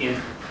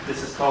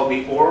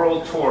the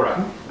oral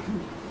Torah.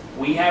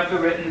 We have the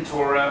written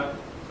Torah.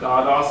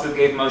 God also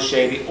gave Moshe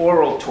the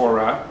oral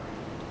Torah.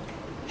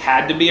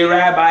 Had to be a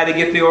rabbi to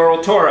get the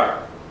oral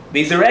Torah.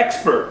 These are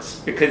experts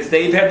because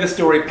they've had the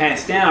story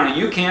passed down, and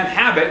you can't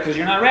have it because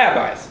you're not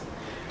rabbis.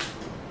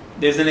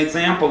 There's an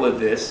example of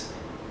this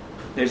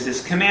there's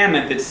this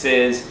commandment that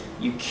says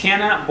you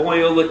cannot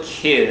boil a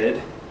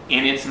kid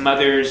in its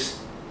mother's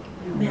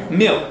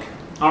milk.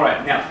 All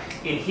right, now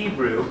in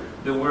Hebrew,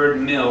 the word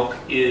milk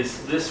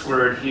is this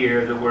word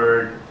here, the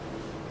word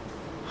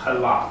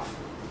halav.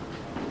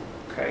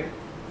 Okay?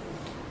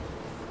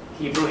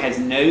 Hebrew has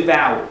no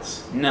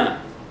vowels,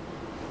 none.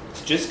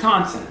 It's just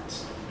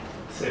consonants.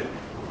 So,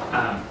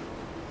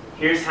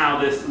 here's how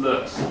this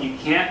looks. You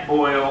can't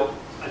boil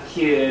a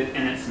kid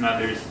in its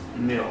mother's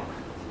milk.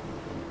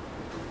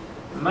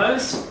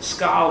 Most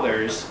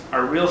scholars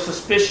are real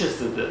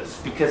suspicious of this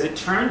because it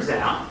turns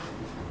out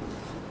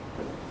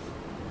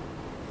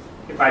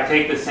if I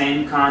take the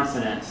same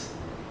consonants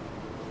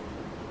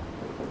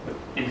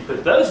and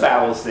put those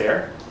vowels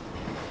there,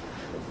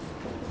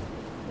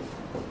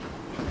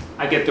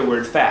 I get the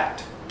word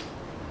fat.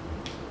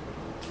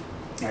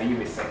 Now you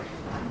would say,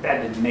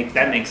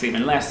 that makes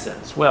even less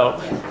sense.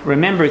 Well,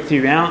 remember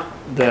throughout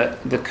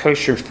the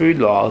kosher food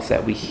laws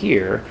that we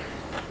hear,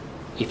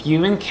 if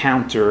you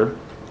encounter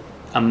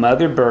a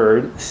mother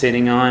bird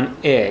sitting on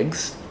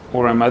eggs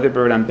or a mother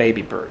bird on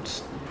baby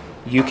birds,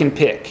 you can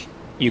pick.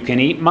 You can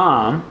eat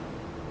mom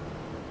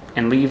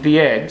and leave the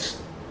eggs,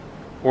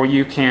 or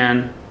you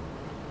can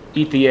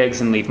eat the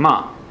eggs and leave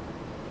mom.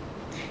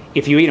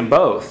 If you eat them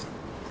both,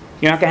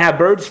 you're not going to have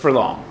birds for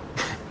long.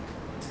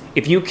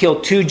 If you kill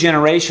 2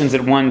 generations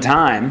at one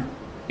time,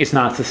 it's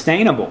not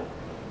sustainable.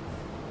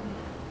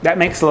 That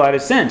makes a lot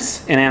of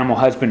sense in animal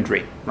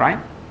husbandry, right?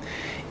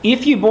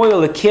 If you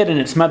boil a kid in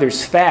its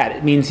mother's fat,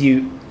 it means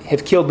you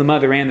have killed the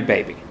mother and the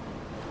baby.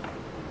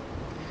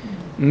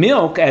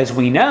 Milk, as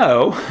we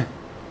know,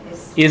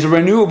 is a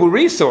renewable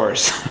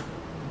resource.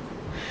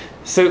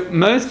 So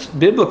most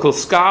biblical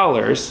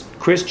scholars,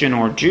 Christian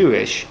or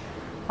Jewish,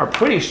 are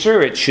pretty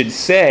sure it should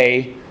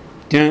say,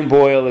 don't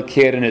boil a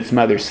kid in its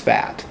mother's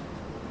fat.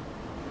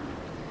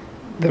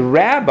 The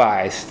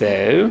rabbis,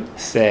 though,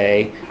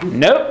 say,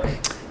 nope,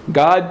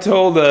 God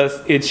told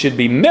us it should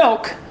be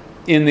milk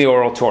in the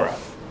oral Torah.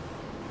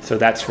 So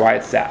that's why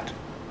it's that.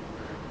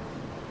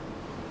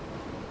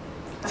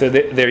 So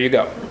there you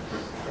go.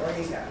 There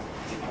you go.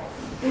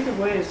 Either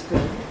way is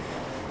good.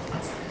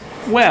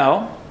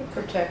 Well, It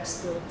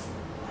protects the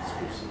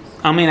species.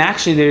 I mean,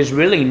 actually, there's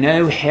really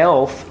no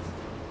health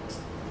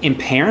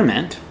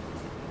impairment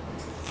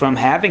from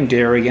having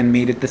dairy and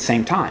meat at the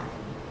same time.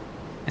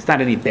 It's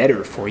not any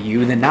better for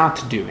you than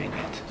not doing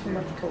it. Too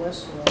much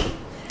cholesterol.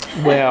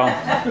 Well,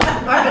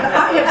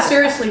 I have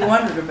seriously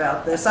wondered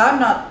about this. I'm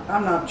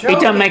not joking.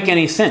 it doesn't make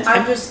any sense.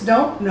 I just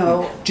don't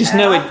know. Just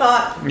And know I it-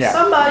 thought yeah.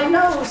 somebody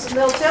knows and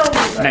they'll tell me.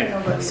 But No.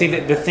 nobody See,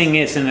 the thing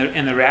is,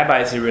 and the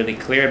rabbis are really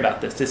clear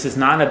about this. This is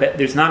not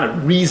there's not a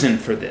reason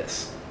for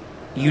this.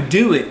 You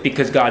do it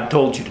because God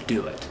told you to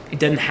do it. It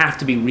doesn't have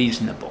to be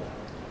reasonable.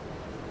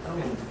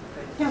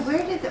 Now,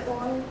 where did the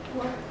oil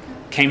come?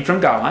 Came from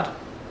God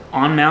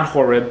on Mount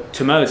Horeb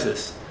to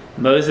Moses.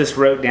 Moses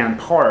wrote down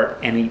part,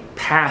 and he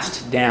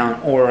passed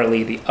down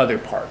orally the other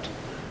part.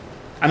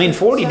 I mean,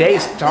 40 So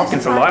days that- talking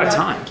is that's a lot of why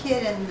time.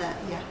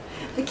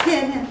 The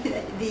kid and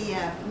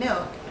the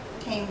milk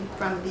came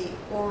from the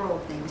oral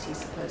things he's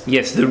supposed to.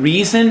 Yes, the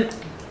reason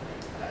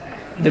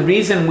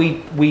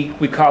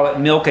we call it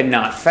milk and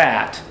not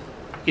fat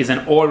is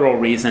an oral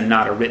reason,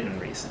 not a written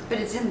reason. But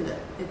it's in.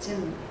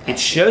 It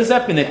shows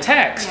up in the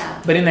text,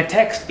 Yeah. but in the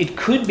text it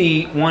could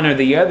be one or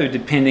the other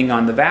depending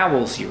on the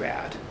vowels you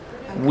add.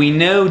 We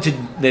know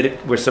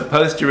that we're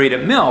supposed to read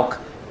it milk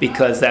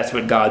because that's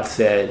what God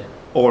said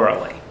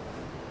orally.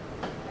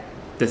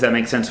 Does that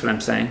make sense what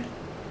I'm saying?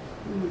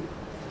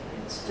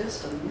 It's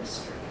just a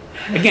mystery.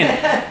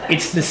 Again,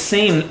 it's the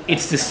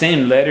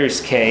same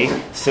letters,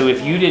 Kay. So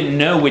if you didn't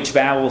know which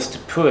vowels to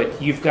put,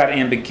 you've got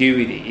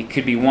ambiguity. It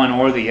could be one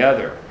or the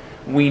other.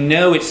 We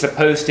know it's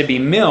supposed to be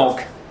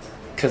milk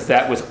because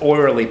that was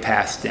orally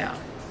passed down.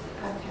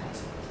 Okay.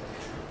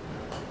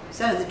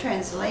 So the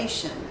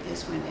translation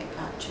is when it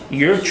got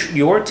changed.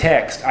 Your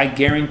text, I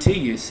guarantee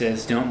you,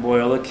 says don't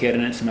boil a kid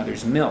in its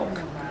mother's milk.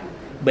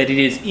 But it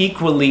is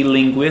equally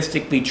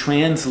linguistically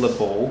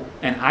translatable,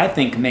 and I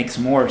think makes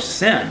more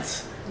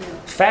sense.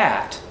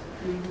 Fat.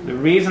 The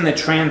reason the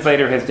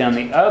translator has done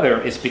the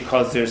other is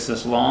because there's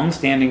this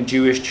long-standing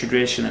Jewish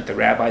tradition that the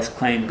rabbis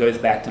claim goes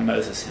back to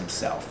Moses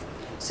himself.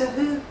 So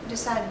who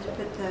decided to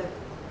put the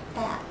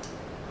fat?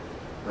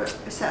 Or,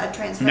 so a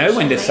translation No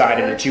one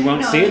decided later? it. You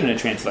won't No, see it in a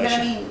But translation.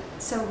 I mean,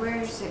 so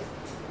where is it?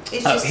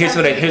 It's Here's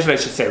what I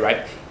should say,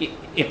 right?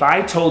 If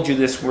I told you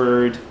this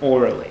word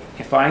orally,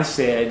 if I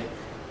said,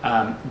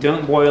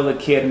 don't boil a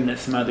kid in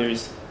its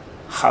mother's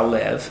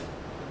halev,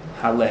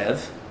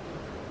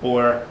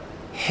 or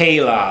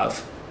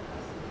halav,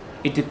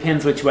 it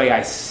depends which way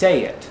I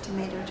say it.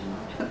 Tomato.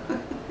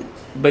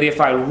 But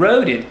if I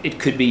wrote it, it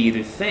could be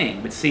either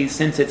thing. But see,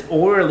 since it's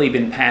orally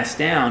been passed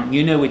down,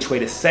 you know which way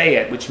to say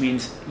it, which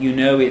means you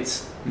know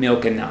it's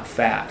milk and not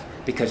fat,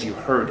 because you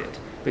heard it.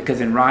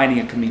 Because in writing,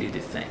 it can be either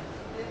thing.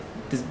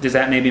 Does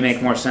that maybe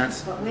make more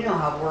sense? But we know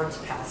how words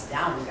passed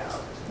down go.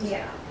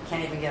 Yeah.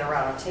 Can't even get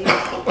around a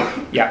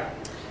table. Yeah.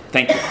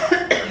 Thank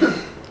you.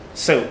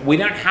 So we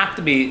don't have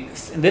to be,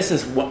 this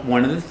is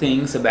one of the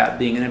things about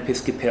being an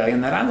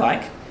Episcopalian that I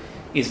like,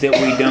 is that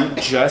we don't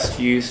just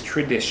use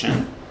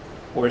tradition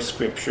or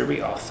scripture,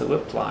 we also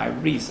apply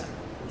reason.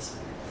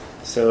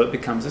 So it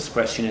becomes this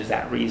question, is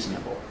that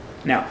reasonable?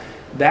 Now,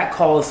 that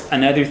calls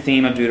another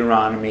theme of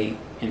Deuteronomy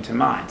into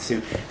mind.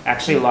 So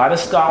actually a lot of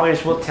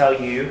scholars will tell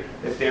you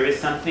that there is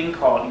something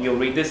called, you'll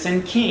read this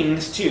in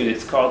Kings too,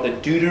 it's called the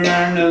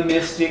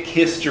Deuteronomistic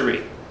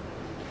history.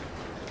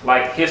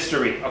 Like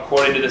history,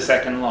 according to the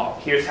second law.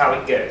 Here's how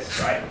it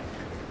goes, right?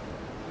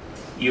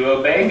 You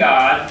obey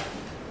God,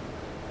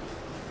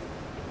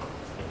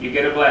 you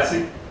get a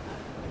blessing.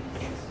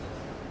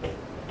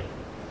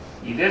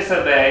 You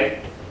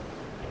disobey,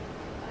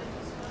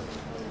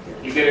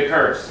 you get a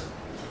curse.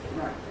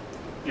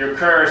 You're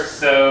cursed,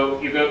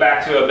 so you go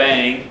back to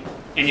obeying,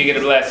 and you get a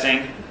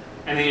blessing,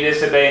 and then you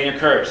disobey and you're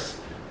cursed.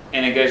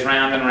 And it goes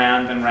round and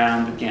round and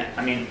round again.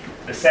 I mean,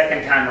 the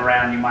second time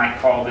around you might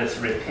call this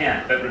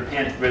repent, but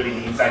repent really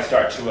means I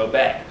start to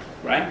obey,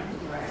 right?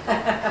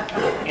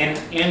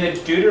 In the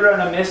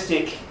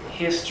Deuteronomistic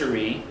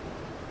history,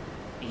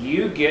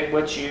 you get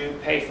what you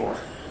pay for.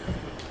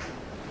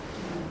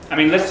 I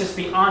mean, let's just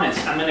be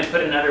honest. I'm going to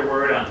put another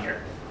word on here.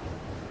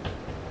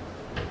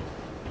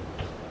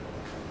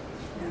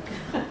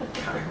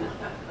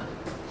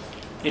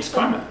 It's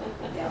karma.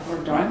 Yeah, or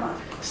dharma.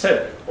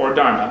 So, or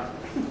dharma,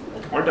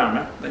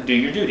 but do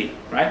your duty,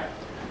 right?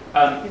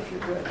 If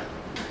you're good.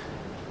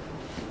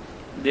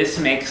 This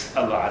makes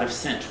a lot of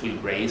sense. We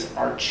raise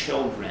our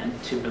children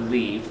to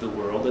believe the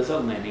world is a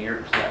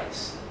linear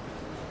place.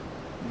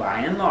 By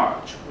and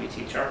large, we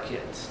teach our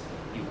kids,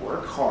 you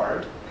work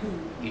hard,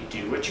 you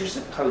do what you're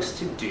supposed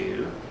to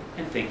do,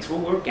 and things will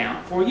work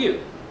out for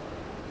you.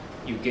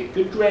 You get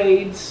good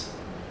grades,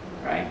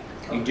 right?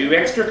 You do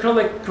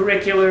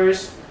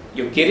extracurriculars,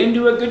 you'll get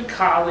into a good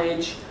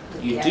college,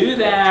 you do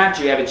that,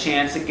 you have a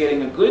chance of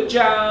getting a good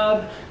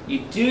job, you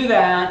do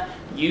that,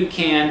 you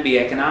can be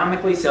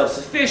economically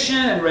self-sufficient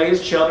and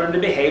raise children to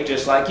behave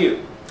just like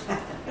you.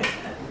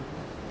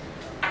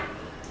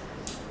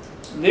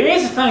 There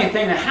is a funny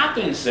thing that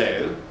happens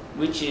though,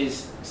 which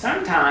is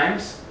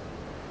sometimes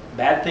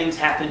bad things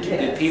happen to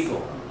good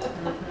people.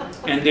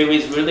 And there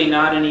is really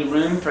not any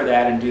room for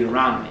that in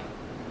Deuteronomy.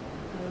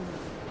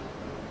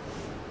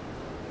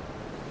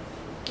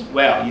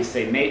 Well, you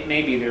say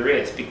maybe there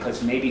is,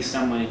 because maybe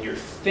someone in your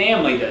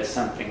family does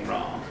something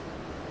wrong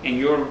and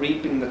you're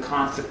reaping the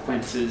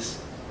consequences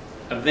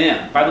of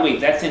them. By the way,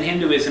 that's in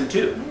Hinduism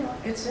too. Yeah,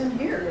 it's in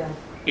here. Yeah.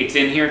 It's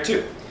in here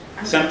too.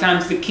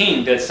 Sometimes the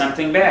king does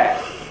something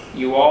bad.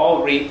 You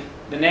all reap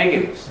the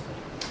negatives.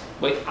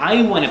 But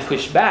I want to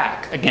push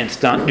back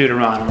against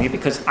Deuteronomy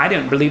because I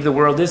don't believe the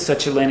world is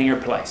such a linear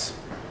place.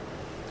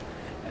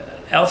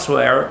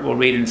 Elsewhere, we'll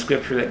read in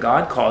Scripture that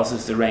God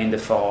causes the rain to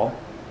fall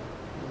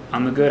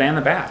on the good and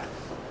the bad,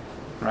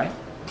 right?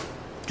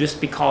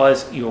 Just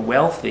because you're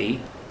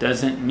wealthy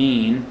doesn't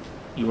mean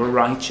you're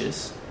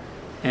righteous.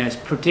 And it's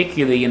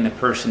particularly in the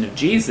person of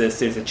Jesus,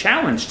 there's a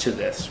challenge to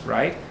this,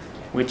 right?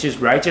 Which is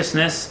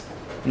righteousness,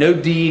 no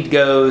good deed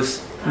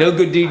goes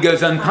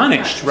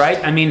unpunished,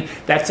 right? I mean,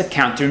 that's a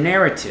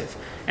counter-narrative.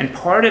 And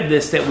part of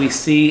this that we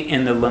see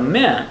in the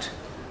lament,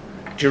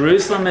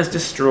 Jerusalem is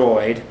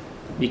destroyed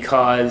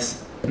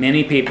because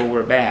many people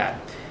were bad.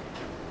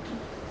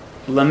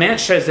 Lament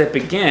shows up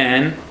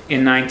again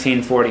in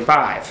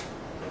 1945,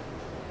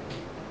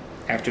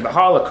 after the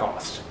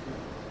Holocaust.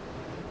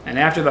 And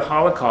after the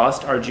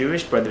Holocaust, our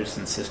Jewish brothers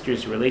and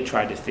sisters really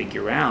tried to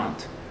figure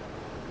out,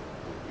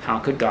 how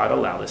could God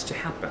allow this to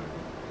happen?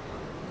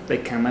 They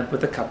came up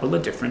with a couple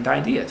of different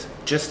ideas,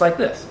 just like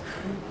this.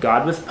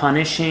 God was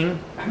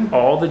punishing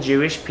all the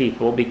Jewish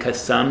people because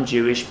some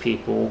Jewish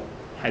people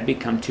had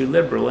become too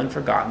liberal and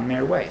forgotten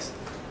their ways.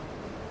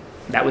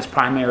 That was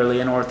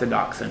primarily an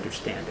Orthodox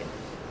understanding,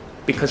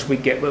 because we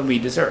get what we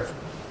deserve.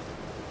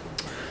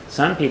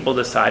 Some people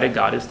decided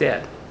God is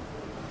dead.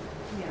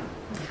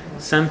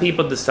 Some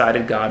people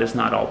decided God is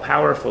not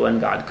all-powerful and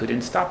God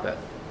couldn't stop it.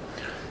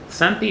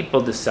 Some people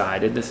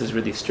decided, this is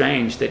really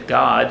strange, that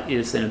God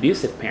is an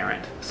abusive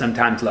parent,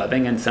 sometimes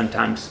loving and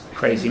sometimes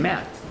crazy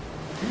mad.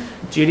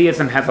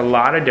 Judaism has a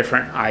lot of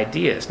different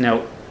ideas.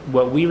 Now,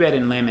 what we read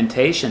in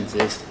Lamentations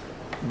is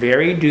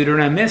very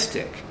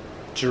Deuteronomistic.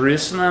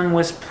 Jerusalem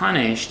was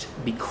punished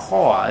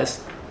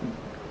because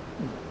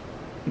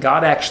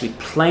God actually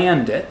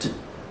planned it.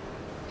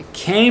 It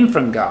came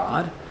from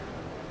God.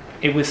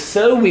 It was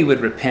so we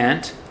would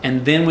repent,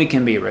 and then we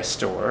can be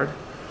restored.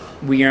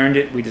 We earned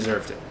it, we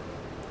deserved it.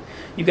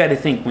 You've got to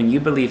think, when you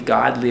believe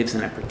God lives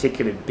in a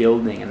particular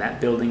building and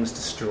that building was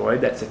destroyed,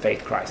 that's a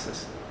faith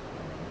crisis.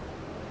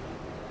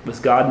 Was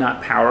God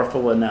not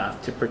powerful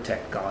enough to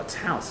protect God's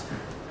house?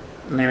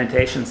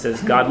 Lamentation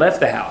says God left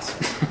the house.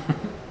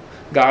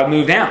 God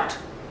moved out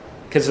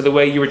because of the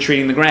way you were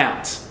treating the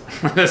grounds.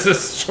 This is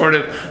sort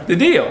of the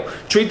deal.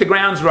 Treat the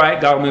grounds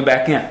right, God will move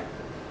back in.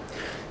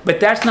 But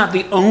that's not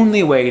the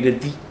only way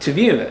to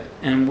view it.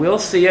 And we'll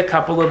see a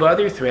couple of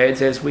other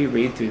threads as we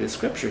read through the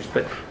Scriptures.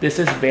 But this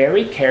is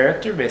very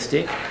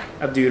characteristic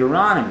of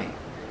Deuteronomy.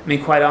 I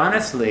mean, quite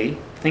honestly,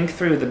 think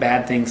through the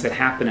bad things that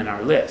happen in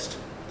our list.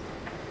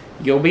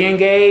 You'll be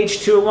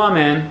engaged to a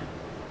woman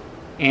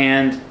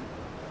and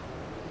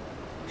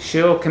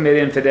she'll commit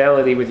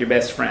infidelity with your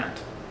best friend.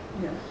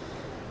 Yeah.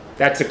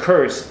 That's a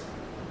curse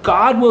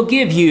God will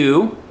give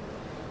you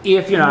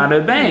if you're not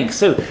obeying.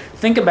 So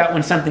think about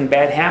when something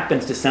bad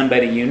happens to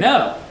somebody you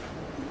know.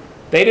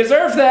 They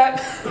deserve that.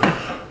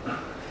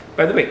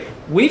 By the way,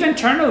 we've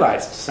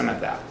internalized some of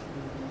that.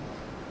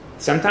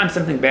 Sometimes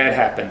something bad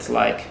happens,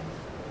 like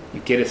you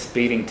get a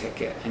speeding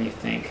ticket and you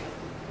think,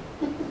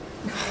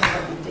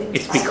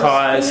 it's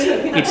because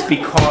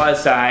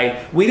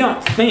we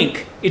don't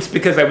think it's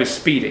because I was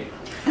speeding.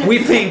 We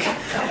think,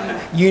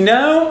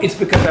 it's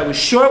because I was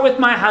short with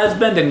my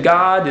husband and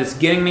God is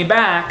getting me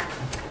back.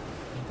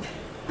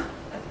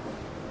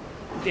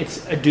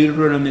 It's a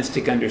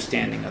Deuteronomistic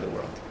understanding of the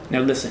world.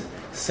 Now listen,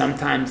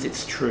 sometimes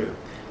it's true.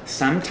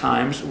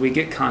 Sometimes we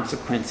get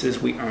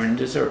consequences we earn and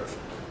deserve.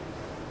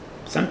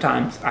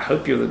 Sometimes, I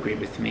hope you'll agree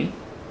with me,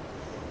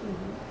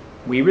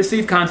 we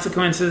receive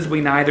consequences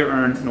we neither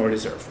earn nor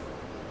deserve.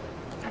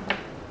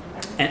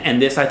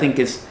 And this, I think,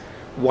 is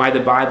why the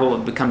Bible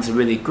becomes a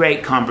really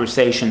great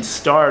conversation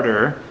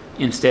starter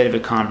instead of a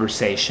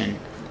conversation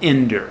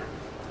ender.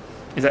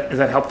 Is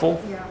that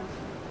helpful? Yeah.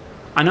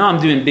 I know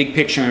I'm doing big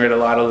picture and read a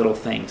lot of little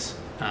things.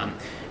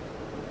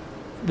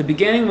 The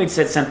beginning we'd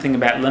said something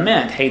about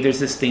lament. Hey, there's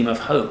this theme of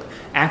hope.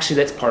 Actually,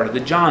 that's part of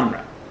the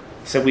genre.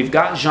 So we've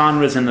got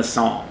genres in the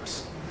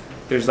Psalms.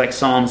 There's like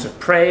Psalms of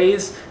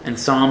praise and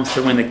Psalms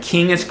for when the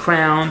king is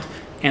crowned.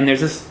 And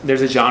there's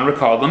a genre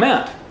called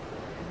lament,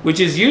 which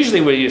is usually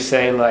where you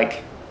say,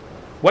 like,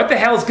 what the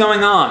hell's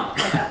going on?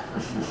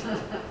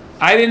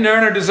 I didn't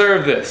earn or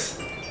deserve this.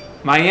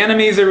 My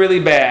enemies are really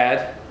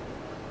bad.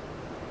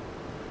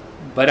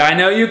 But I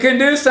know you can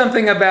do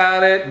something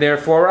about it,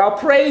 therefore I'll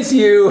praise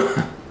you.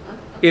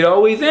 It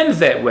always ends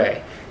that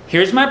way.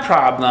 Here's my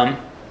problem.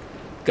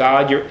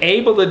 God, you're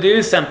able to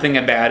do something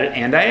about it,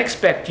 and I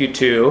expect you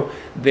to.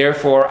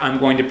 Therefore, I'm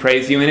going to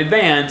praise you in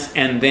advance,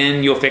 and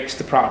then you'll fix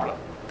the problem.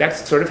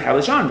 That's sort of how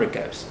the genre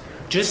goes.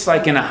 Just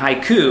like in a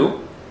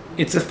haiku,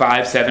 it's a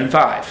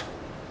 5-7-5,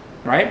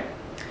 right?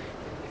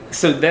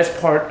 So that's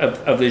part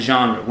of the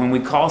genre. When we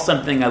call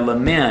something a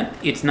lament,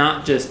 it's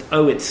not just,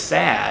 it's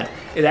sad.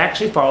 It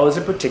actually follows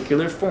a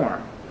particular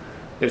form.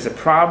 There's a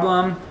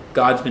problem.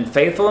 God's been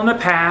faithful in the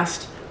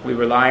past. We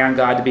rely on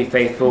God to be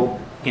faithful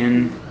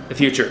in the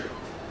future.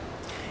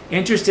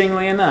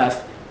 Interestingly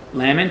enough,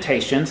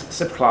 Lamentations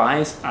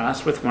supplies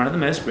us with one of the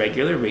most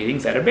regular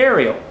readings at a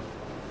burial.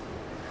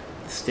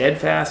 The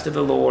steadfast of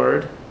the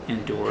Lord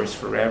endures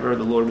forever.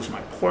 The Lord was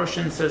my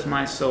portion, says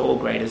my soul.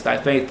 Great is thy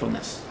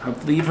faithfulness.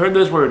 Hopefully you've heard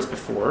those words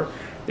before.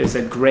 There's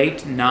a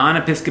great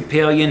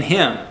non-Episcopalian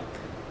hymn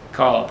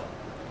called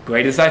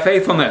Great is thy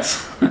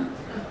faithfulness.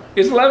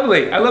 It's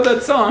lovely. I love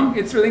that song.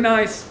 It's really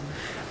nice.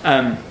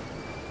 Well,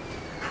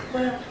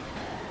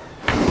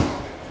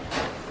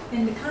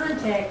 in the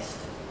context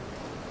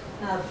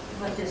of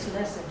what this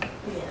lesson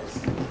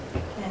is,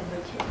 and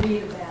we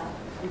read about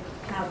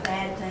how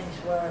bad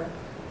things were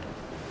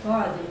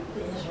for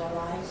the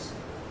Israelites,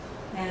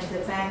 and the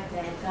fact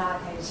that God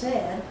had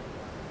said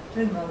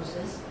through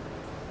Moses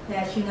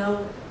that,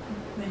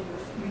 when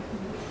you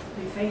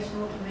be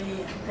faithful to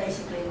me, and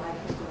basically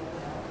life will go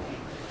well.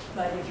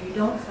 But if you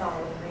don't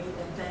follow me,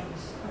 then things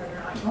are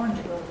not going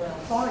to go well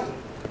for you.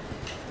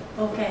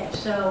 Okay,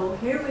 so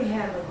here we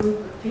have a group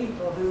of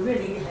people who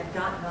really have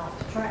gotten off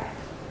the track.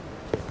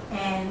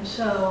 And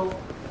so,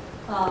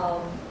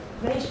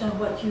 based on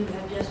what you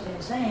have just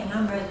been saying,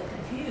 I'm rather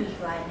confused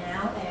right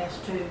now as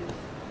to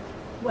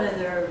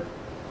whether,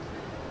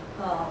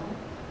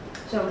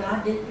 so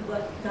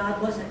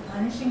God wasn't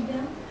punishing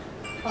them?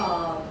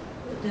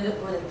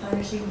 Were they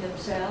punishing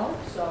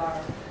themselves? Or,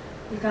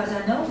 because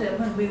I know that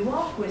when we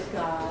walk with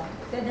God,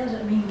 that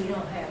doesn't mean we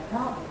don't have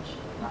problems.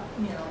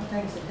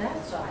 Things of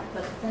that side.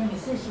 But the thing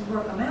is this, you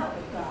work them out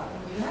with God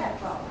when you have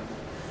problems.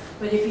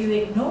 But if you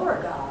ignore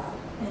God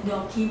and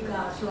don't keep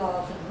God's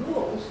laws and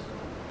rules,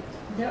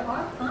 there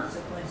are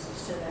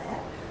consequences to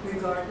that,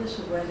 regardless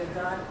of whether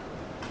God's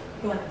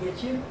going to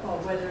get you or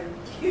whether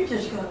you're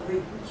just going to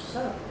reap what you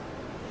sow.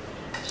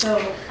 So,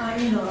 I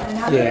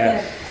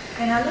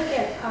look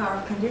at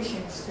our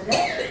conditions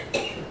today.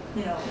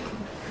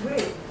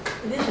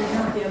 This is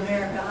not the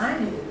America I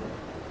knew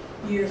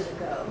years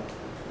ago.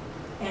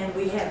 And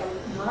we have a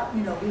lot,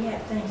 we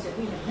have things that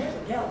we have never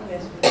dealt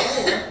with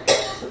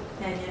before.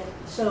 And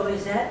so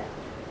is that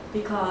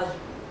because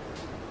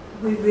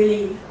we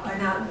really are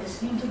not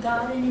listening to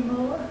God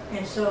anymore?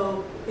 And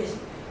so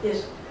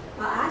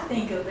I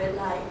think of it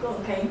like,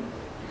 okay,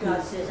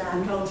 God says,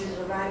 I told you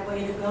the right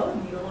way to go,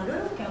 and you don't want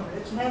to look at it.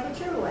 Let's have it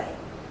your way.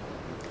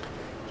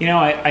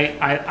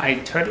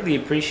 I totally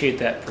appreciate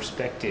that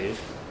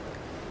perspective.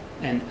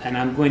 And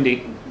I'm going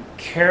to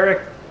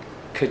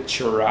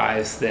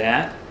caricaturize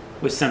that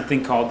with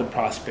something called the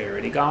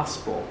prosperity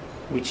gospel,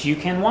 which you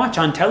can watch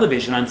on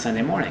television on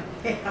Sunday morning.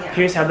 Yeah.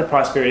 Here's how the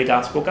prosperity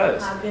gospel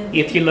goes.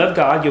 If you love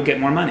God, you'll get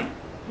more money.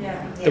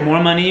 Yeah. The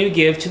more money you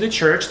give to the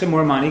church, the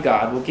more money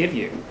God will give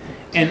you.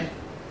 And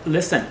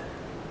listen,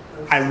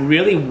 I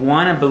really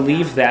want to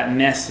believe that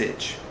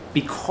message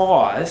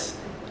because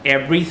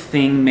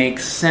everything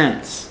makes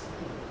sense.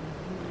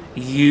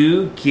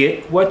 You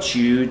get what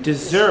you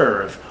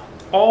deserve,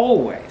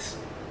 always.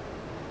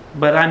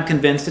 But I'm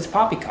convinced it's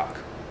poppycock.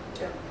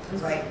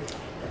 Right.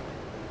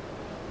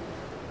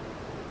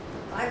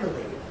 I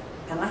believe,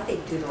 and I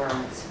think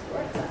Deuteronomy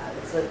supports that,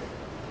 is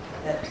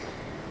that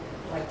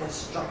like the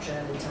destruction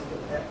of the temple,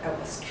 that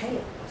was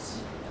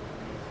chaos.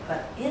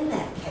 But in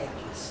that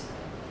chaos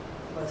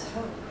was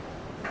hope.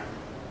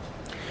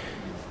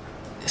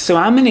 So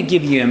I'm going to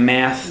give you a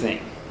math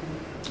thing.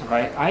 All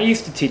right? I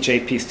used to teach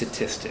AP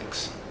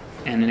statistics.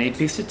 And in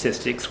AP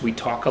statistics, we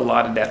talk a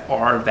lot about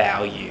R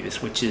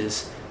values, which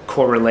is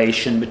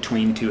correlation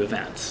between two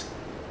events.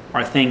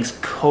 Are things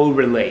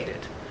correlated?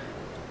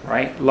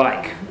 Right?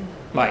 Like,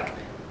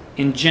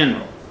 in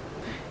general,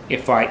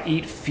 if I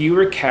eat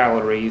fewer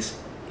calories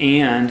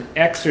and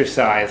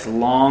exercise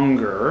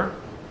longer,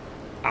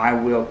 I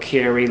will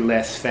carry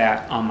less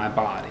fat on my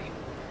body.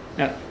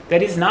 Now,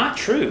 that is not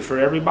true for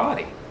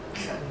everybody.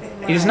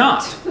 It is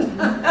not.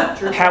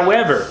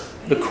 However,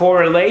 the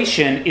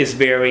correlation is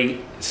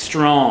very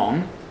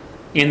strong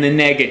in the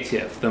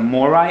negative. The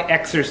more I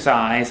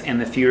exercise and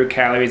the fewer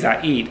calories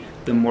I eat,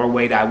 the more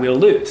weight I will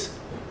lose.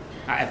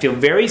 I feel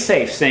very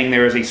safe saying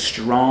there is a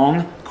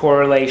strong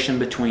correlation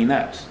between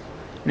those.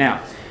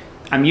 Now,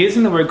 I'm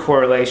using the word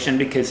correlation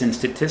because in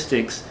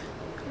statistics,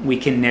 we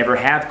can never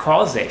have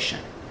causation.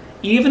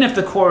 Even if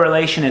the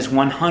correlation is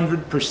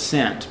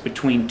 100%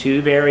 between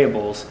two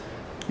variables,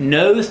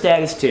 no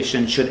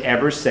statistician should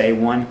ever say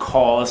one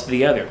caused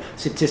the other.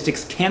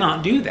 Statistics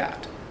cannot do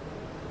that.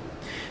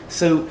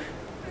 So,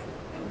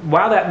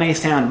 while that may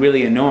sound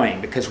really annoying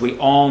because we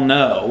all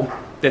know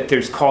that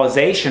there's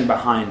causation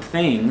behind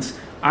things,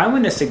 I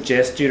want to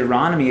suggest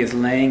Deuteronomy is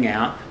laying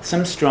out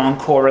some strong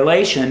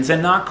correlations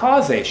and not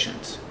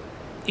causations.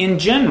 In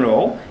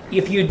general,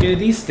 if you do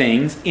these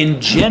things,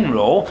 in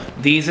general,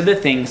 these are the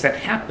things that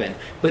happen.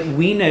 But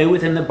we know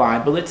within the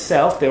Bible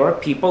itself there are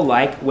people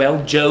like,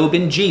 Job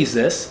and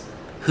Jesus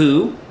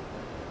who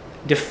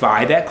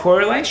defy that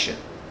correlation.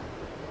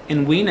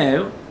 And we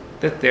know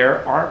that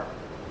there are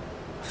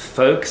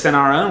folks in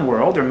our own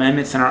world or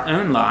moments in our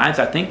own lives,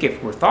 I think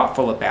if we're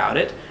thoughtful about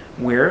it,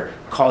 where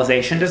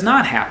causation does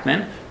not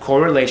happen,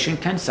 correlation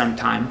can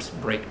sometimes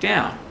break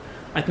down.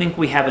 I think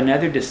we have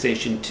another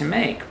decision to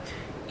make.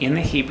 In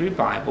the Hebrew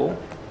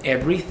Bible,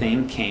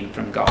 everything came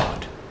from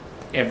God.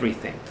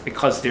 Everything.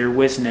 Because there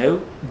was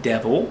no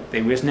devil,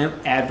 there was no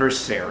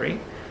adversary.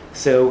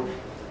 So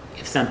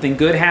if something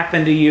good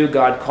happened to you,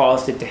 God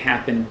caused it to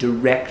happen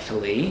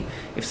directly.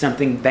 If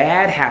something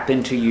bad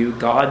happened to you,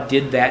 God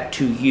did that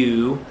to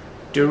you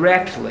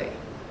directly.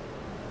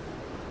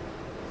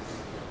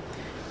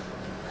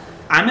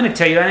 I'm going to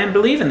tell you I didn't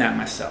believe in that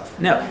myself.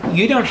 No,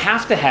 you don't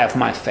have to have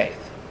my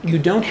faith. You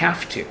don't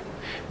have to.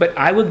 But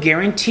I will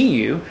guarantee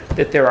you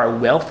that there are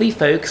wealthy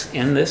folks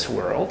in this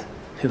world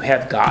who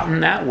have gotten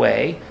that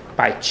way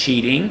by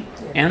cheating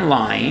and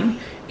lying,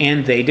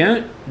 and they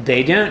don't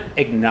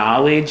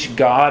acknowledge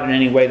God in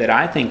any way that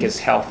I think is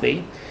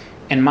healthy.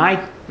 And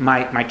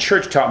my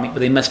church taught me,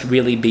 they must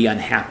really be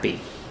unhappy.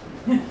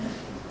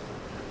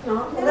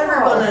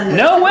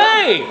 No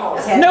way!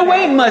 No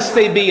way must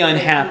they be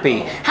unhappy.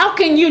 How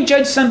can you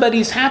judge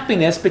somebody's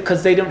happiness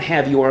because they don't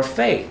have your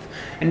faith?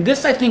 And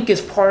this, I think,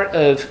 is part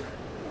of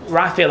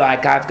where I feel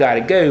like I've got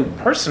to go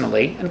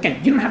personally. And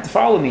again, you don't have to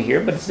follow me here,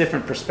 but it's a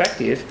different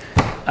perspective.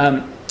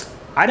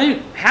 I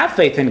don't have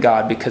faith in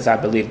God because I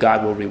believe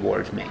God will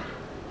reward me.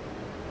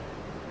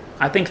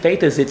 I think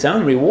faith is its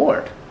own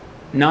reward,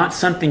 not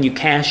something you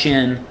cash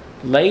in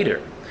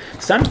later.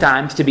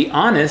 Sometimes, to be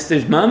honest,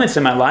 there's moments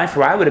in my life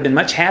where I would have been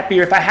much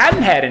happier if I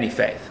hadn't had any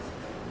faith.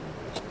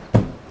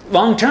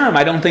 Long term,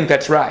 I don't think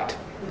that's right.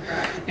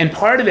 And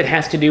part of it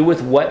has to do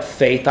with what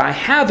faith I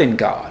have in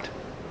God.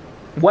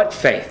 What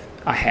faith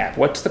I have.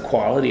 What's the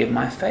quality of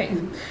my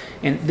faith?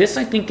 And this,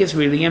 I think, is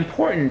really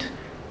important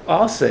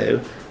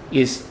also,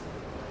 is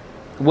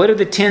what are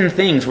the 10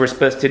 things we're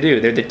supposed to do?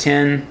 They're the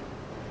 10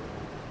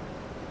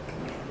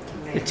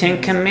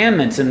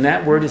 Commandments, and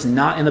that word is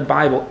not in the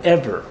Bible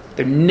ever.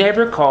 They're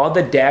never called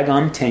the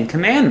daggum 10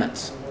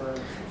 Commandments.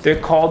 They're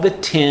called the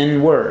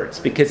 10 words,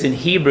 because in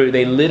Hebrew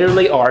they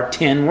literally are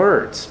 10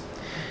 words.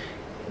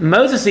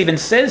 Moses even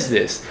says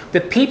this.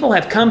 The people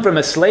have come from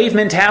a slave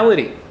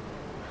mentality,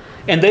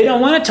 and they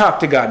don't want to talk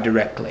to God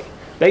directly.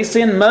 They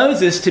send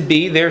Moses to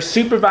be their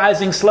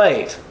supervising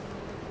slave.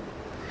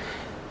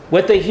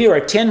 What they hear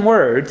are 10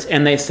 words,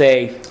 and they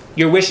say,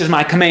 "Your wish is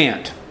my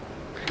command."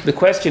 The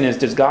question is,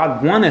 does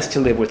God want us to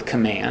live with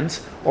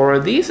commands, or are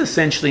these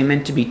essentially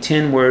meant to be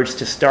 10 words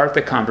to start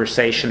the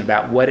conversation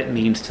about what it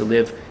means to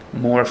live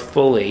more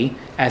fully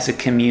as a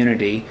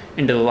community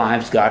into the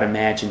lives God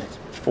imagined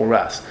for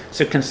us?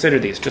 So consider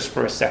these just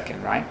for a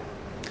second, right?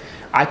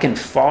 I can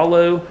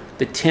follow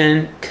the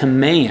 10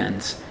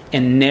 commands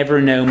and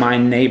never know my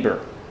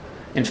neighbor.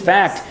 In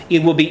fact,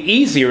 it will be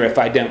easier if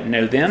I don't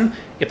know them,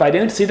 if I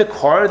don't see the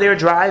car they're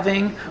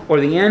driving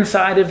or the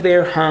inside of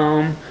their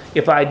home,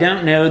 if I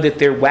don't know that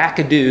they're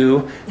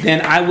wackadoo,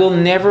 then I will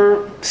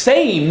never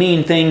say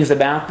mean things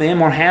about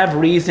them or have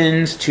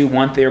reasons to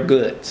want their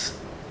goods.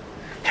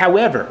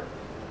 However,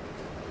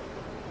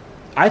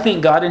 I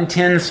think God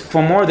intends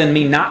for more than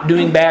me not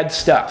doing bad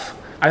stuff.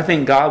 I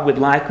think God would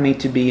like me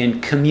to be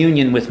in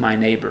communion with my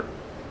neighbor.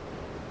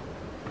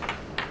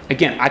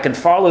 Again, I can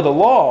follow the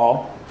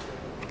law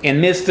and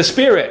miss the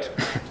spirit.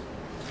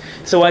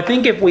 So I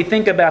think if we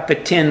think about the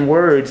 10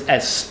 words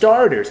as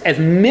starters, as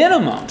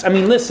minimums, I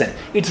mean, listen,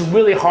 it's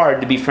really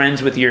hard to be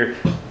friends with your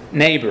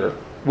neighbor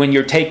when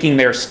you're taking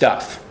their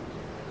stuff.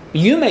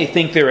 You may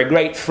think they're a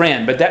great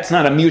friend, but that's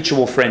not a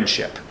mutual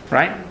friendship,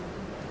 right?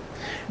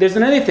 There's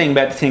another thing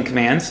about the 10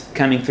 commands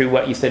coming through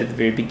what you said at the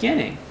very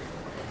beginning.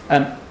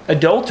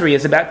 Adultery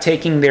is about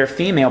taking their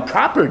female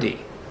property.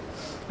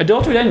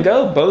 Adultery doesn't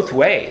go both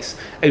ways.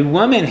 A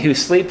woman who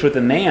sleeps with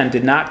a man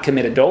did not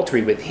commit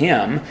adultery with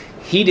him.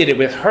 He did it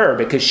with her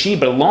because she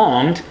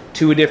belonged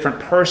to a different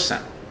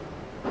person.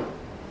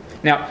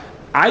 Now,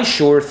 I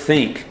sure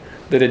think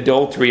that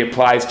adultery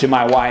applies to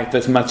my wife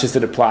as much as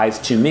it applies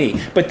to me.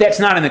 But that's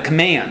not in the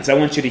commands. I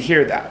want you to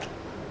hear that.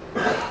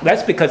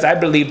 That's because I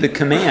believe the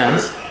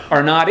commands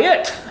are not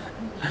it.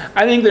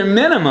 I think they're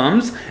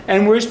minimums,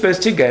 and we're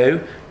supposed to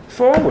go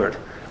forward.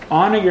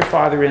 Honor your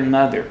father and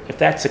mother. If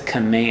that's a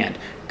command,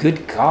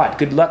 good God,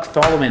 good luck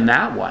following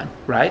that one,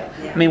 right?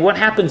 Yeah. I mean, what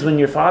happens when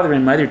your father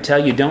and mother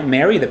tell you don't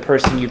marry the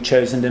person you've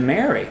chosen to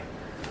marry?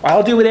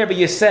 I'll do whatever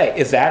you say.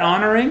 Is that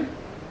honoring?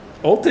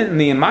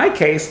 Ultimately, in my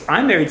case,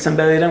 I married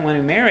somebody I didn't want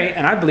to marry,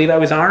 and I believe I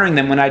was honoring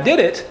them when I did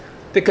it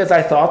because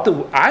I thought the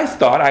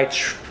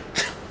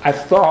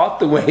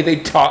way they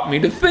taught me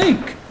to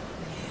think.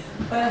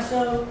 Well,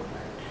 so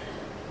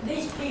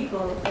these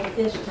people at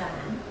this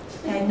time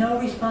had no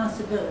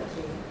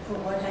responsibility for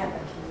what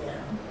happened to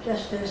them.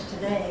 Just as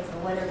today, for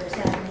whatever is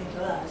happening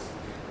to us,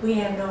 we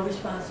have no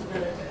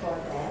responsibility for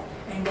that,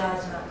 and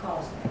God's not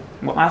causing it.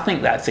 Well, I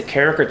think that's a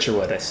caricature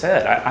what I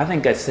said. I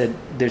think I said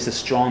there's a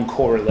strong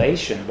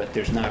correlation, but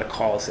there's not a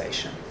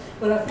causation.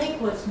 Well, I think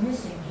what's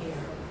missing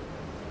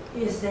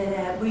here is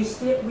that we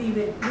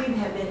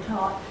have been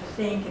taught to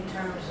think in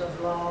terms of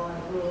law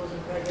and rules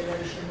and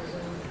regulations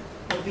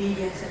and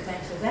obedience and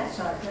things of that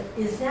sort, but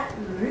is that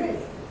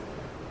really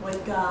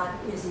what God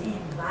is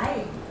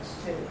inviting us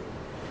to?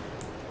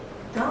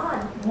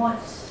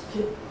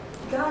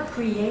 God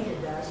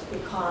created us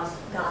because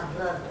God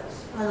loved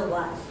us.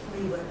 Otherwise,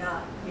 we would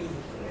not be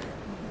here.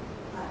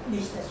 At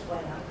least that's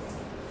what I'm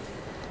thinking.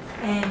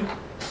 And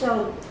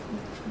so,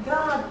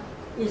 God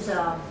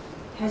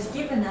has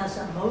given us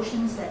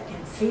emotions that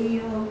can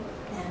feel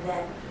and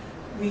that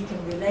we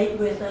can relate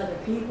with other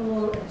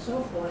people and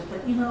so forth.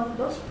 But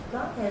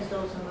God has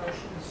those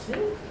emotions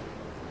too.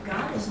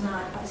 God is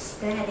not a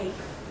static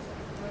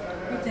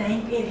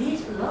thing. If He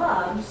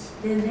loves,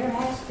 then there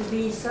has to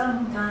be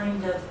some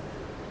kind of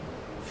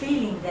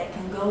feeling that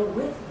can go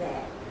with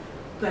that.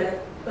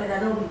 But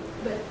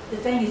the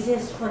thing is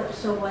this.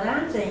 So what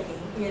I'm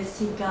thinking is,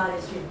 see, God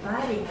is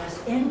inviting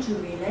us into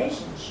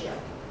relationship,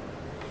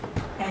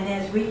 and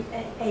as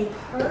a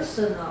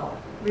personal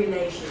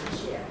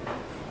relationship.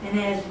 And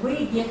as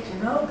we get to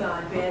know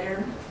God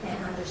better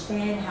and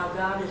understand how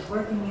God is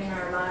working in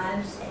our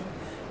lives and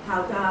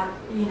how God,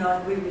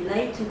 and we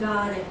relate to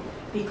God, and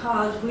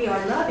because we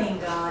are loving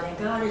God and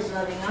God is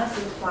loving us,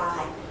 is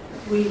why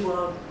we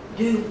will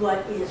do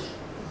what is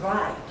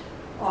right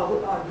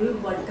or do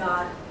what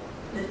God,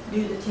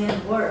 do the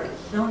 10 words.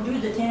 Don't do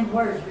the 10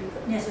 words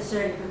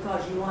necessarily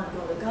because you want to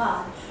go to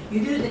God.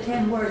 You do the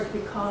 10 words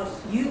because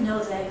you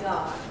know that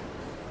God.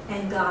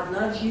 And God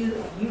loves you,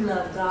 and you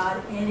love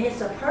God, and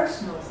it's a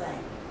personal thing.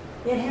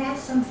 It has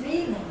some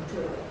feeling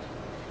to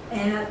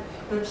it.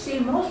 But see,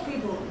 most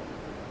people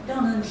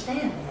don't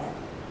understand that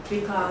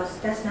because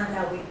that's not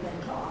how we've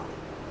been taught.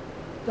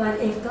 But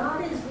if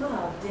God is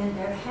love, then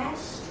there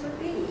has to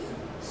be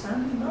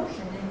some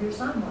emotion in here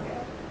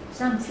somewhere.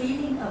 Some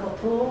feeling of a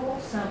pull,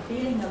 some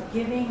feeling of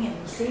giving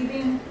and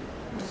receiving,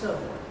 and so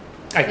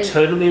forth. I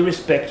totally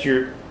respect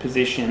your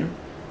position,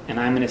 and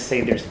I'm going to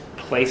say there's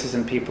places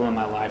and people in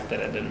my life that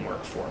it didn't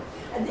work for.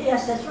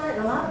 Yes, that's right.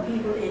 A lot of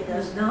people it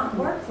does not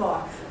work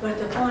for. But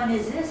the point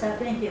is this, I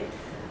think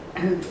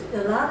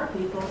a lot of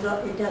people,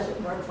 it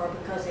doesn't work for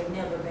because they've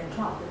never been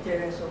taught that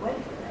there is a way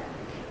for that.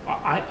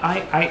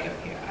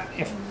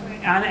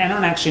 I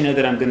don't actually know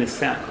that I'm going to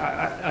sound,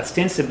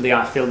 ostensibly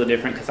I feel the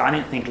different because I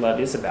didn't think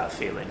love is about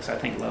feelings. I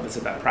think love is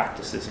about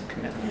practices and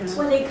commitments.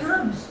 Well, they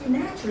come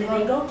naturally.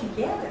 They go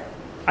together.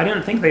 I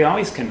don't think they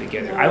always come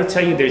together. I would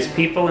tell you there's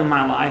people in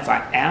my life I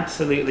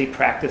absolutely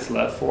practice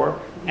love for,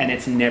 and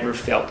it's never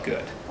felt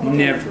good.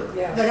 Never.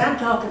 Yeah. But I'm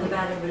talking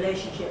about in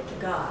relationship to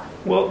God.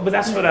 Well, but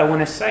that's what I want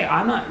to say.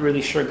 I'm not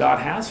really sure God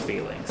has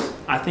feelings.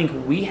 I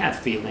think we have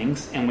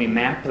feelings, and we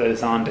map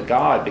those onto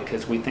God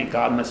because we think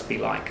God must be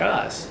like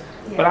us.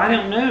 Yeah. But I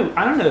don't know.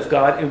 I don't know if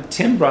God,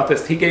 Tim brought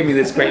this, he gave me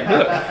this great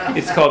book.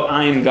 It's called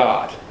I Am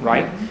God,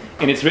 right? Mm-hmm.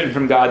 And it's written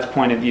from God's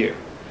point of view.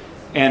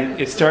 And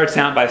it starts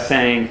out by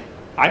saying,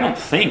 I don't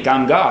think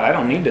I'm God. I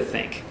don't need to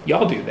think.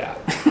 Y'all do that.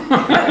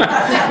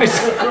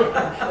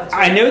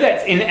 I know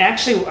that, and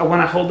actually, when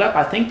I hold up,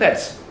 I think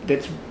that's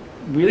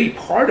really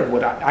part of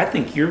what I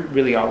think you're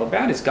really all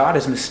about. Is God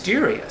is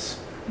mysterious.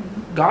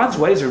 God's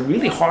ways are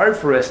really hard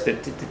for us to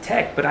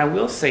detect. But I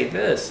will say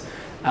this: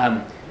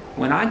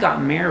 when I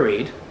got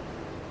married,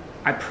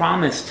 I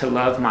promised to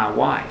love my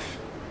wife,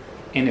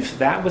 and if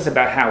that was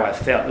about how I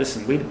felt,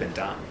 listen, we'd have been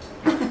done.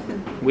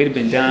 We'd have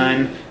been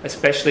done,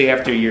 especially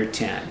after year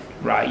 10.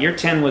 Right, year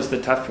 10 was the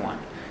tough one.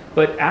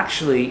 But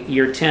actually,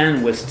 year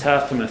 10 was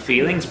tough from a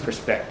feelings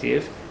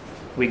perspective.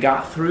 We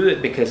got through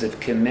it because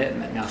of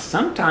commitment. Now,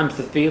 sometimes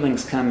the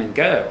feelings come and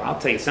go. I'll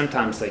tell you,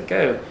 sometimes they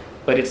go.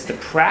 But it's the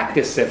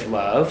practice of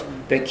love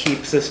that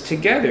keeps us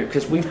together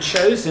because we've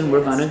chosen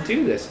we're going to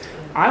do this.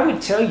 I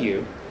would tell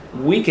you,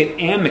 we could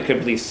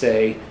amicably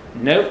say,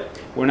 nope,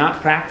 we're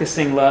not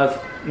practicing love.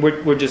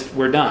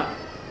 We're done.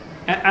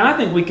 And I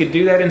think we could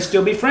do that and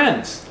still be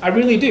friends. I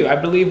really do. I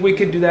believe we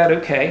could do that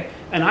okay.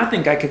 And I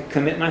think I could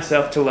commit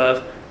myself to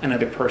love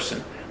another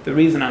person. The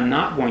reason I'm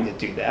not going to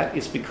do that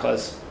is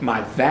because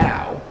my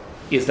vow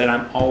is that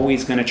I'm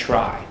always going to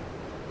try.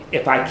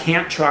 If I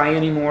can't try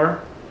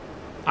anymore,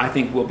 I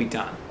think we'll be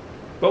done.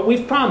 But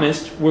we've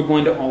promised we're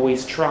going to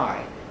always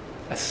try,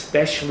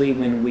 especially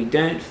when we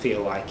don't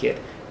feel like it.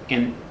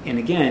 And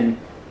again,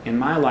 in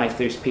my life,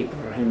 there's people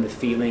for whom the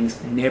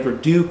feelings never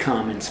do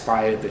come in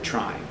spite of the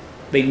trying.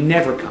 They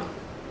never come.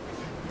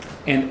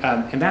 And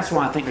that's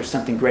why I think there's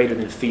something greater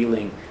than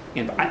feeling.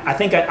 And I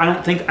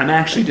don't think I'm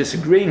actually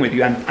disagreeing with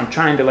you. I'm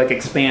trying to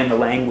expand the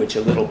language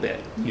a little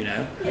bit,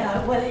 Yeah,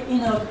 well,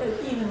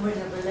 even with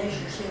a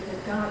relationship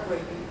with God where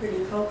you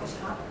really focus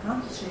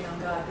consciously on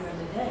God during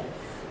the day,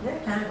 there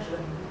are times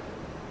when,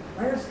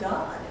 where's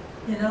God?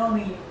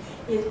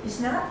 It's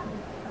not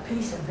a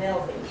piece of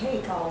velvet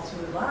cake all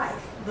through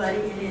life, but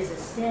it is a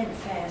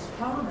steadfast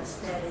promise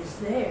that is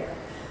there,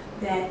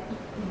 that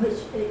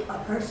which a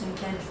person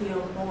can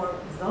feel more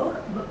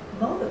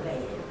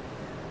motivated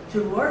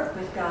to work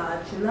with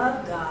God, to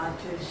love God,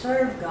 to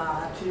serve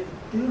God, to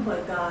do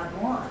what God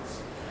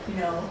wants,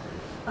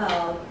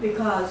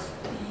 because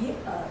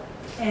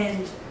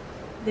and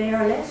they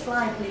are less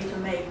likely to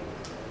make,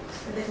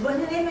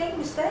 when they make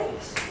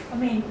mistakes.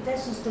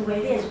 That's just the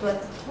way it is.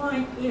 But the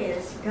point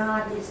is,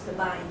 God is the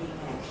binding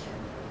action,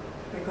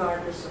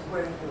 regardless of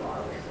where you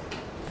are with it.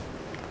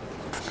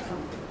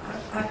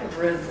 I have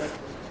read that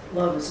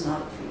love is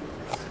not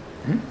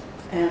feelings.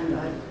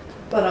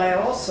 But I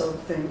also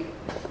think,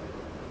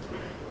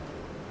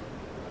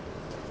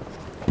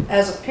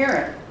 as a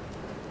parent,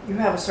 you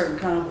have a certain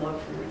kind of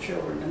love for your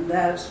children, and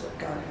that is what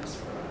God has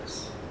for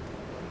us.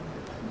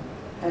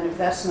 And if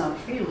that's not a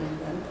feeling,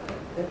 then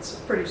it's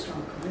a pretty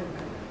strong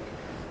commitment.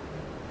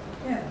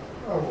 Yeah.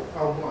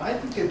 Well, I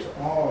think it's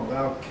all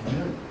about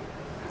community.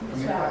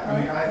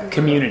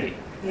 Community.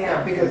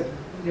 Yeah, because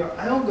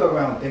I don't go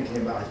around thinking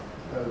about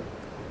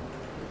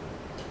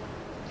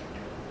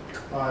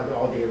God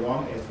all day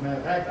long. As a matter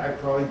of fact, I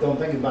probably don't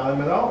think about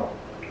him at all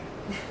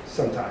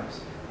sometimes.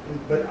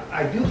 But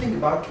I do think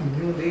about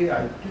community,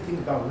 I do think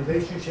about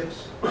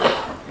relationships,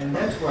 and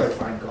that's where I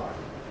find God.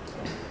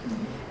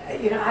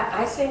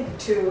 I think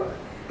too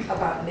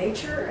about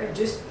nature, and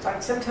just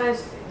like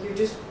sometimes you're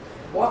just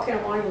walking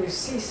along and you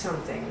see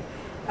something,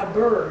 a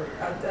bird,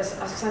 a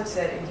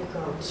sunset, and you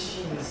go,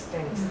 geez,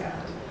 thanks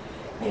God.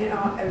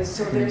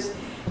 So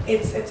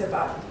it's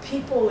about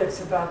people, it's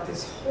about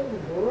this whole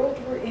world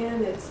we're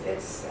in, it's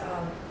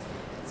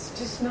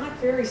just not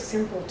very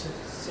simple to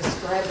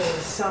describe it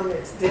as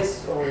it's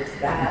this or it's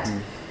that.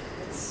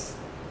 It's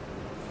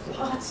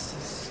lots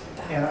of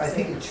stuff. And I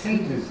think it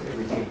changes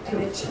every day too.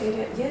 And it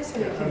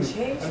can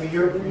change.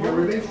 Your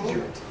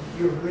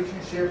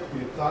relationship,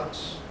 your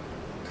thoughts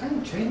kind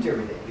of change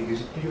every day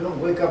because you don't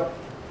wake up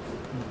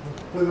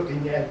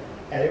looking at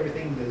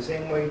everything the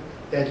same way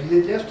that you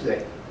did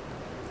yesterday.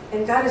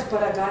 And God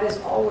is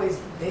always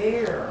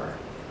there,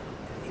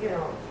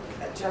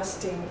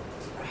 adjusting,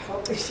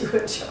 helping you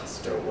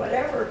adjust or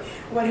whatever.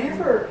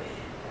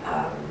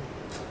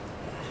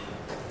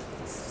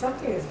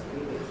 Something is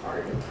really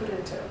hard to put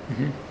into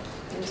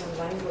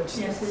language.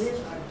 Yes, it is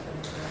hard to put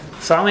into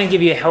language. So I'm going to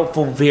give you a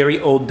helpful, very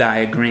old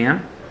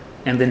diagram,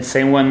 and then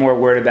say one more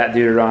word about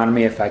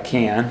Deuteronomy if I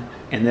can,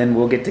 and then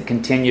we'll get to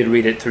continue to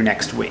read it through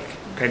next week.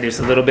 Okay, there's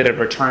a little bit of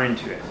return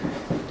to it.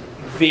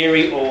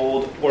 Very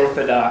old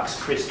Orthodox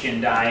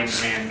Christian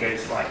diagram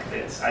goes like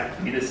this.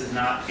 This is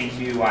not a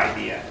new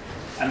idea.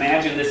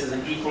 Imagine this is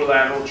an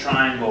equilateral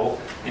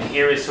triangle, and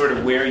here is sort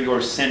of where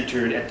you're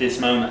centered at this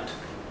moment.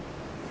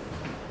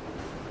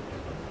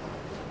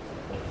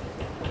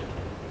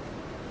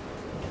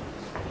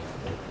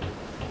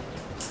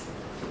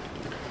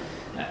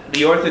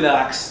 The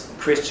Orthodox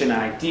Christian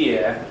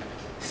idea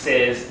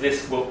says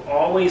this will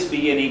always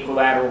be an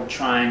equilateral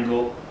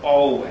triangle,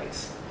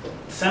 always.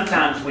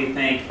 Sometimes we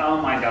think, oh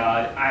my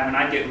God, when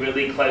I get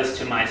really close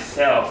to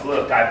myself,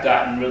 look, I've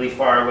gotten really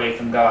far away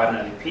from God and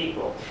other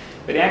people.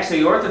 But actually,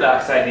 the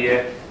Orthodox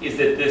idea is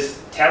that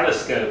this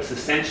telescopes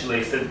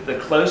essentially, so that the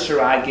closer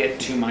I get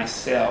to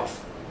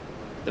myself,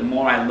 the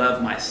more I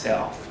love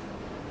myself,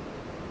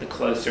 the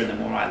closer and the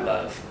more I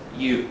love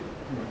you.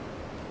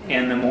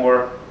 And the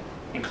more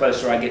and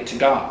closer I get to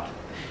God.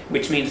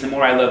 Which means the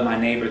more I love my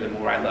neighbor, the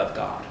more I love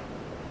God.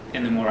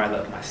 And the more I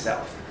love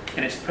myself.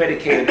 And it's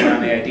predicated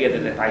on the idea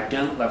that if I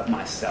don't love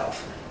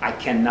myself, I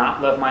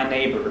cannot love my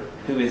neighbor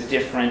who is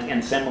different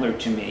and similar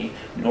to me,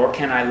 nor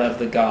can I love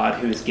the God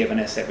who has given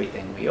us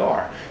everything we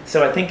are.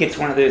 So I think it's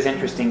one of those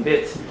interesting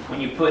bits.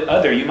 When you put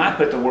other, you might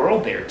put the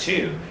world there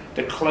too.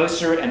 The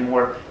closer and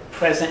more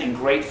present and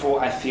grateful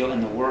I feel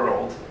in the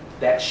world,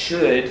 that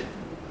should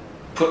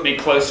put me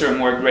closer and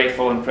more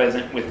grateful and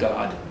present with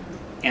God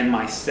and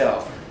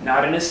myself.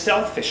 Not in a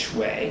selfish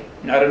way,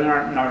 not in a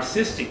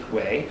narcissistic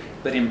way,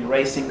 but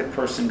embracing the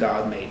person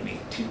God made me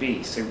to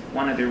be. So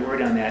one other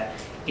word on that.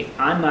 If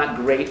I'm not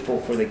grateful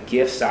for the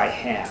gifts I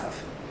have,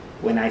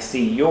 when I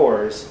see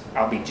yours,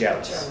 I'll be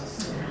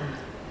jealous.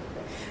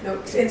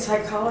 No, in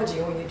psychology,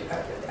 when the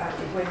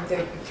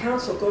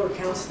go to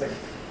counseling,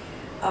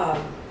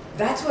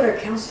 that's what a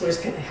counselor is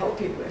going to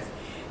help you with.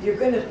 You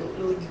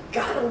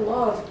gotta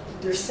love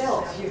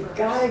yourself. You've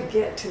got to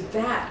get to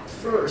that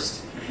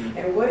first.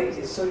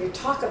 And so you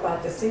talk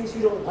about the things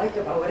you don't like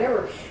about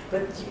whatever,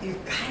 but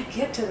you've got to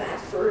get to that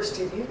first.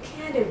 If you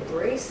can't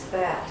embrace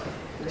that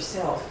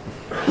yourself,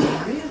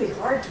 it's really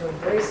hard to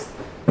embrace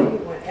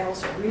anyone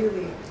else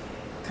really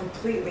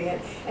completely.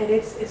 And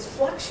it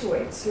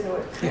fluctuates, it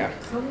kind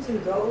of comes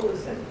and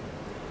goes, and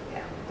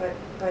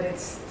but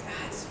it's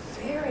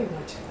very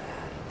much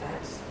that.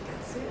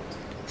 That's it.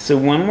 So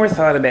one more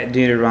thought about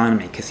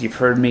Deuteronomy, because you've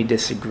heard me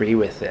disagree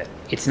with it.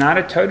 It's not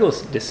a total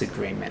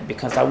disagreement,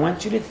 because I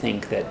want you to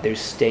think that there's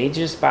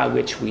stages by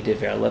which we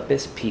develop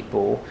as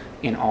people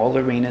in all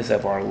arenas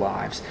of our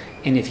lives.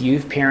 And if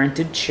you've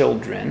parented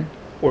children,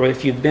 or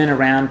if you've been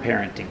around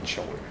parenting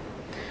children,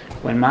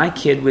 when my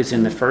kid was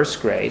in the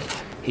first grade,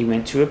 he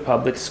went to a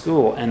public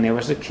school, and there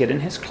was a kid in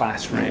his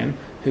classroom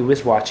who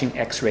was watching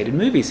X-rated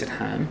movies at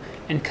home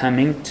and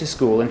coming to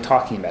school and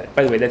talking about it.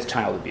 By the way, that's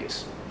child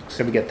abuse.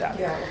 So we get that.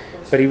 Yeah,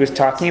 but he was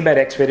talking about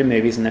X-rated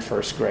movies in the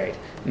first grade.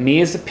 Me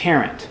as a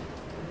parent,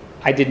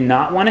 I did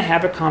not want to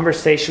have a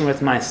conversation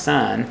with my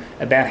son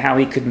about how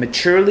he could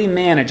maturely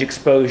manage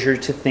exposure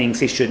to things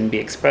he shouldn't be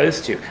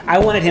exposed to. I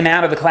wanted him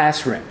out of the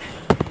classroom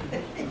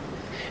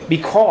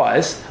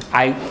because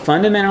I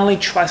fundamentally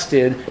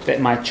trusted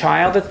that my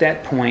child at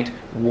that point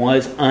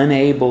was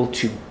unable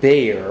to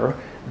bear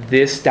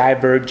this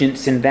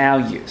divergence in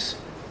values.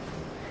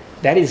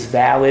 That is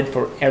valid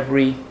for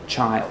every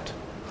child.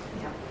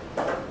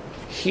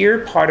 Here,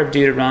 part of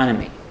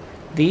Deuteronomy.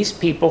 These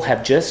people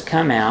have just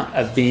come out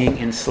of being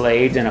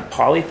enslaved in a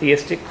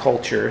polytheistic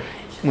culture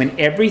when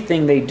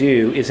everything they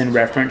do is in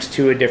reference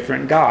to a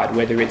different God,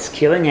 whether it's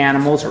killing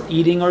animals or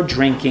eating or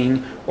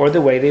drinking or the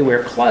way they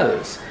wear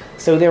clothes.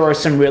 So there are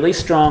some really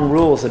strong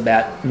rules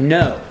about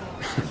no.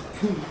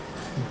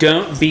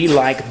 Don't be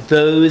like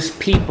those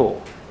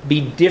people.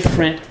 Be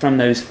different from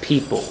those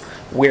people.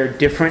 Wear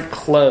different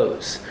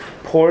clothes.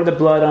 Pour the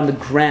blood on the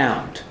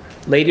ground.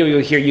 Later you'll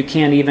hear you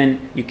can't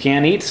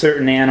eat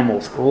certain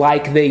animals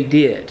like they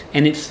did.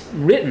 And it's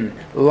written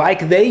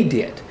like they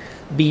did.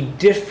 Be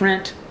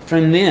different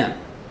from them.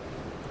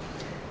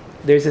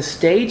 There's a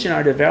stage in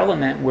our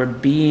development where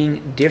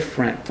being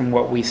different from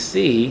what we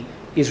see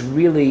is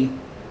really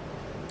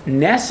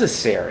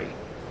necessary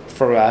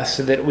for us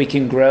so that we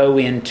can grow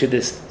into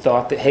this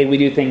thought that, hey, we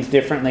do things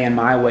differently and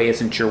my way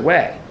isn't your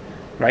way,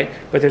 right?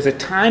 But there's a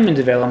time in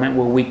development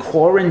where we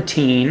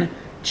quarantine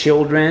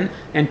children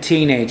and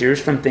teenagers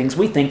from things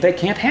we think they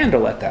can't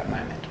handle at that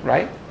moment,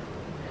 right?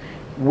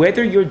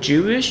 Whether you're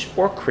Jewish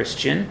or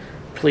Christian,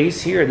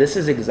 please hear, this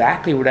is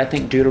exactly what I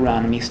think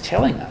Deuteronomy is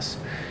telling us.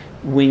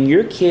 When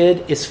your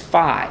kid is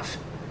 5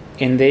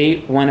 and they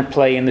want to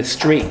play in the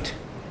street,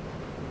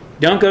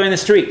 don't go in the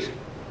street.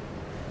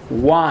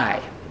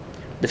 Why?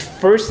 The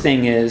first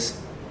thing is,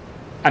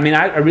 I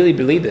really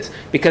believe this,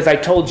 because I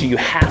told you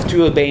have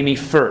to obey me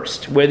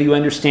first, whether you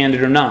understand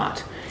it or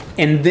not.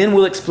 And then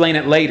we'll explain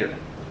it later.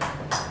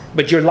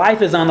 But your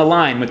life is on the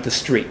line with the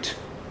street.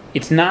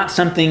 It's not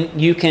something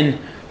you can,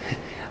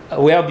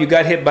 well, you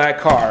got hit by a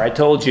car. I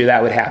told you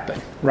that would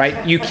happen,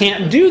 right? You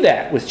can't do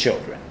that with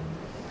children.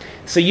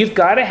 So you've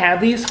got to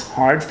have these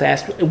hard,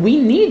 fast, we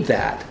need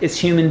that as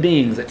human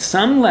beings. At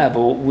some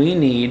level, we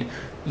need,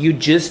 you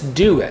just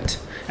do it.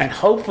 And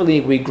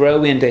hopefully we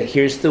grow into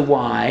here's the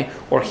why,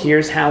 or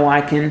here's how I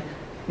can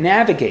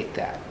navigate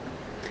that.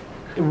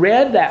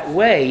 Read that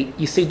way,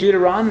 you see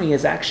Deuteronomy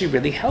is actually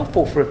really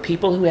helpful for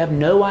people who have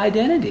no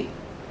identity.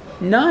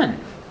 None.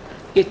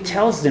 It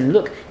tells them,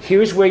 look,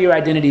 here's where your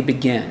identity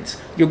begins.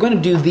 You're going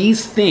to do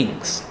these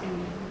things.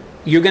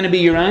 You're going to be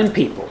your own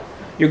people.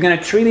 You're going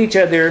to treat each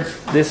other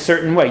this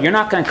certain way. You're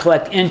not going to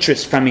collect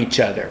interest from each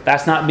other.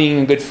 That's not being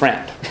a good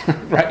friend.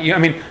 Right?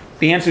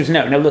 The answer is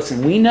no. Now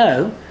listen, we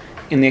know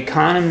in the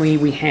economy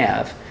we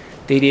have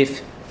that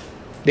if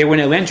there were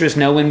no interest,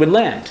 no one would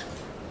lend.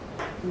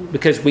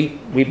 Because we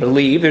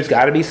believe there's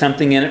got to be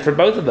something in it for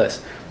both of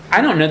us.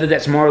 I don't know that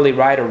that's morally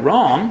right or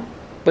wrong,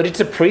 but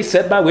it's a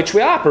precept by which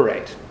we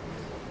operate.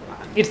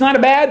 it's not a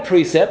bad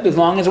precept as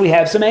long as we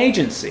have some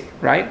agency,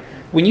 right?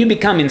 When you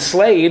become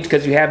enslaved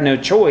because you have no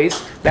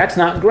choice, that's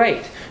not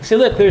great. See,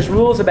 look, there's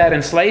rules about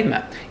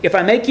enslavement. If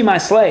I make you my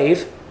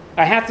slave,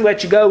 I have to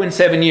let you go in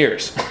 7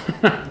 years.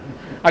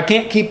 I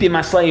can't keep you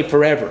my slave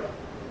forever.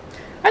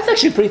 That's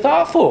actually pretty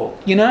thoughtful.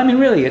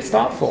 Really, it's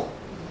thoughtful.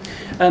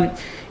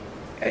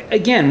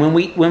 Again,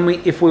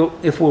 if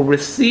we'll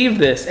receive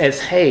this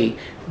as, hey,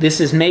 this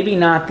is maybe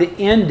not the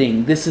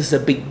ending, this is a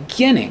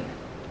beginning,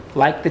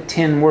 like the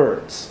 10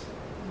 words.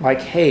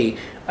 Like, hey,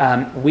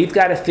 we've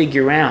got to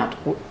figure out.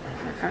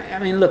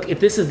 Look, if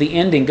this is the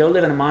ending, go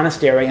live in a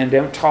monastery and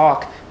don't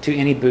talk to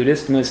any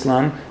Buddhist,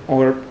 Muslim,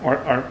 or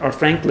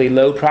frankly,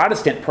 low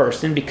Protestant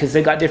person because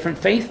they got different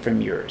faith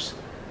from yours.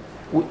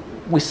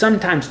 We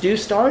sometimes do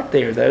start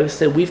there, though,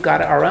 so we've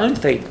got our own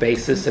faith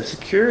basis of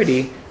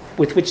security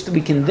with which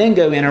we can then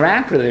go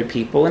interact with other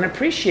people and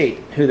appreciate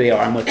who they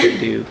are and what they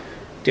do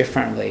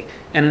differently.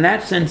 And in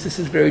that sense, this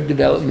is very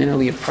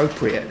developmentally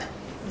appropriate.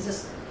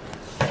 This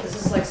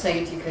is like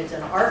saying to your kids,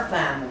 in our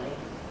family,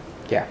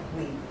 yeah,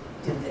 we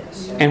do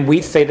this. And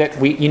we'd say that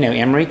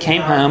Emery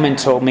came home and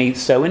told me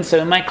so-and-so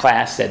in my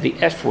class said the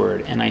F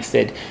word. And I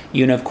said,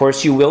 of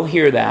course you will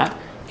hear that.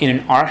 And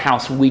in our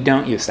house, we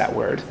don't use that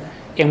word.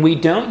 And we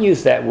don't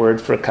use that word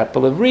for a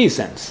couple of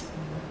reasons.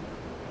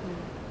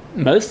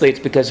 Mostly it's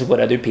because of what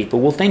other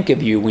people will think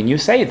of you when you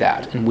say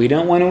that. And we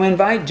don't want to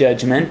invite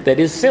judgment that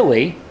is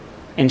silly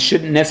and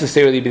shouldn't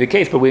necessarily be the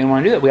case, but we don't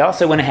want to do that. We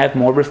also want to have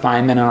more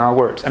refinement in our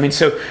words.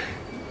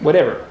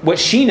 Whatever. What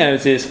she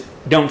knows is,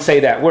 don't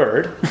say that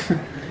word.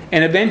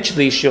 And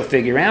eventually she'll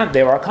figure out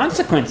there are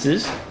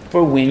consequences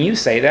for when you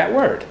say that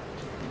word.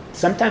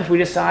 Sometimes we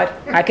decide,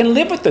 I can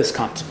live with those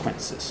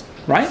consequences,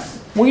 right?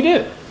 We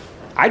do.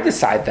 I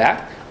decide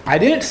that. I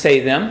didn't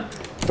say them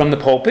from the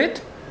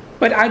pulpit,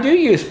 but I do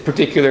use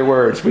particular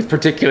words with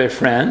particular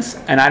friends,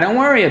 and I don't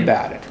worry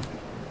about it.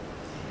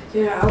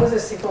 I was a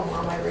single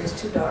mom. I raised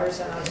 2 daughters,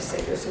 and I'll just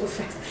say this real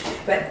fast.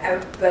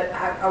 But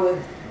I was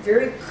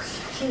very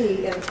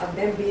key in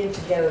them being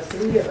together.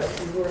 3 of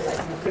us, we were like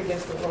up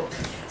against the wall.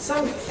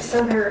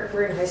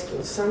 We're in high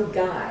school. Some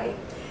guy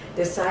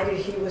decided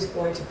he was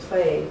going to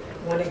play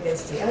one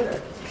against the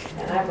other.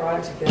 And I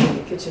brought him together at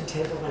the kitchen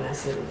table, and I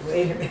said,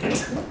 wait a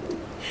minute.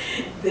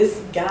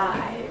 This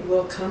guy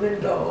will come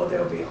and go.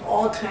 There'll be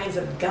all kinds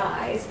of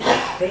guys.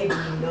 They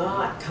do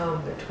not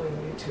come between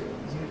you two.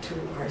 You two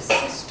are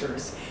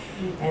sisters.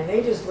 And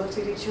they just looked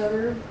at each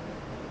other,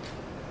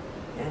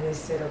 and they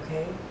said,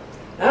 okay.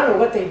 I don't know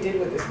what they did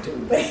with this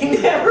dude, but he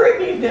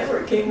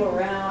never came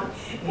around.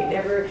 He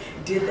never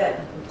did that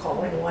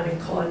calling one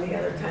and calling the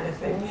other kind of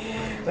thing.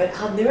 But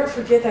I'll never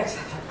forget that.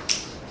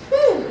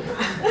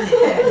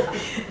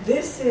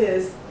 This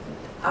is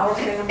our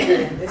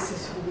family, and this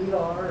is who we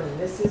are, and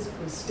we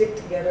stick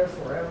together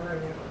forever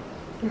and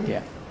ever.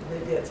 Yeah.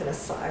 Maybe it's an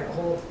aside, a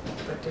whole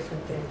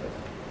different thing. But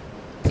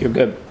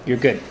You're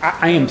good.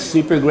 I am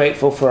super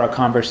grateful for our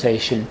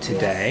conversation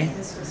today. Yes,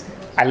 this was good.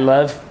 I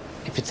love,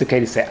 if it's okay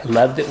to say, I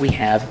love that we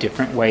have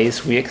different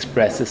ways we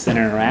express this and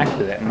interact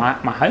with it. My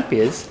hope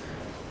is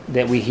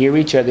that we hear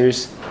each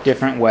other's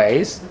different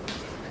ways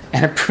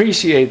and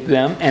appreciate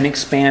them and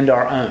expand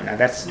our own. Now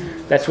that's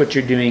what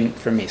you're doing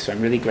for me, so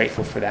I'm really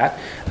grateful for that.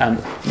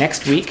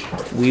 Next week,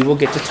 we will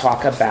get to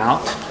talk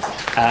about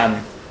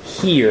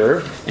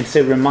here. And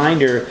so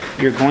reminder,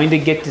 you're going to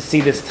get to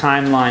see this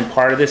timeline,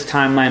 part of this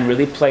timeline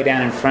really play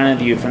down in front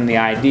of you from the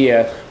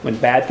idea when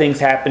bad things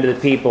happen to the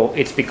people,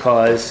 it's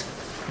because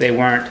they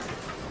weren't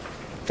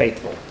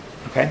faithful.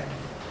 Okay?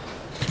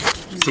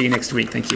 See you next week. Thank you.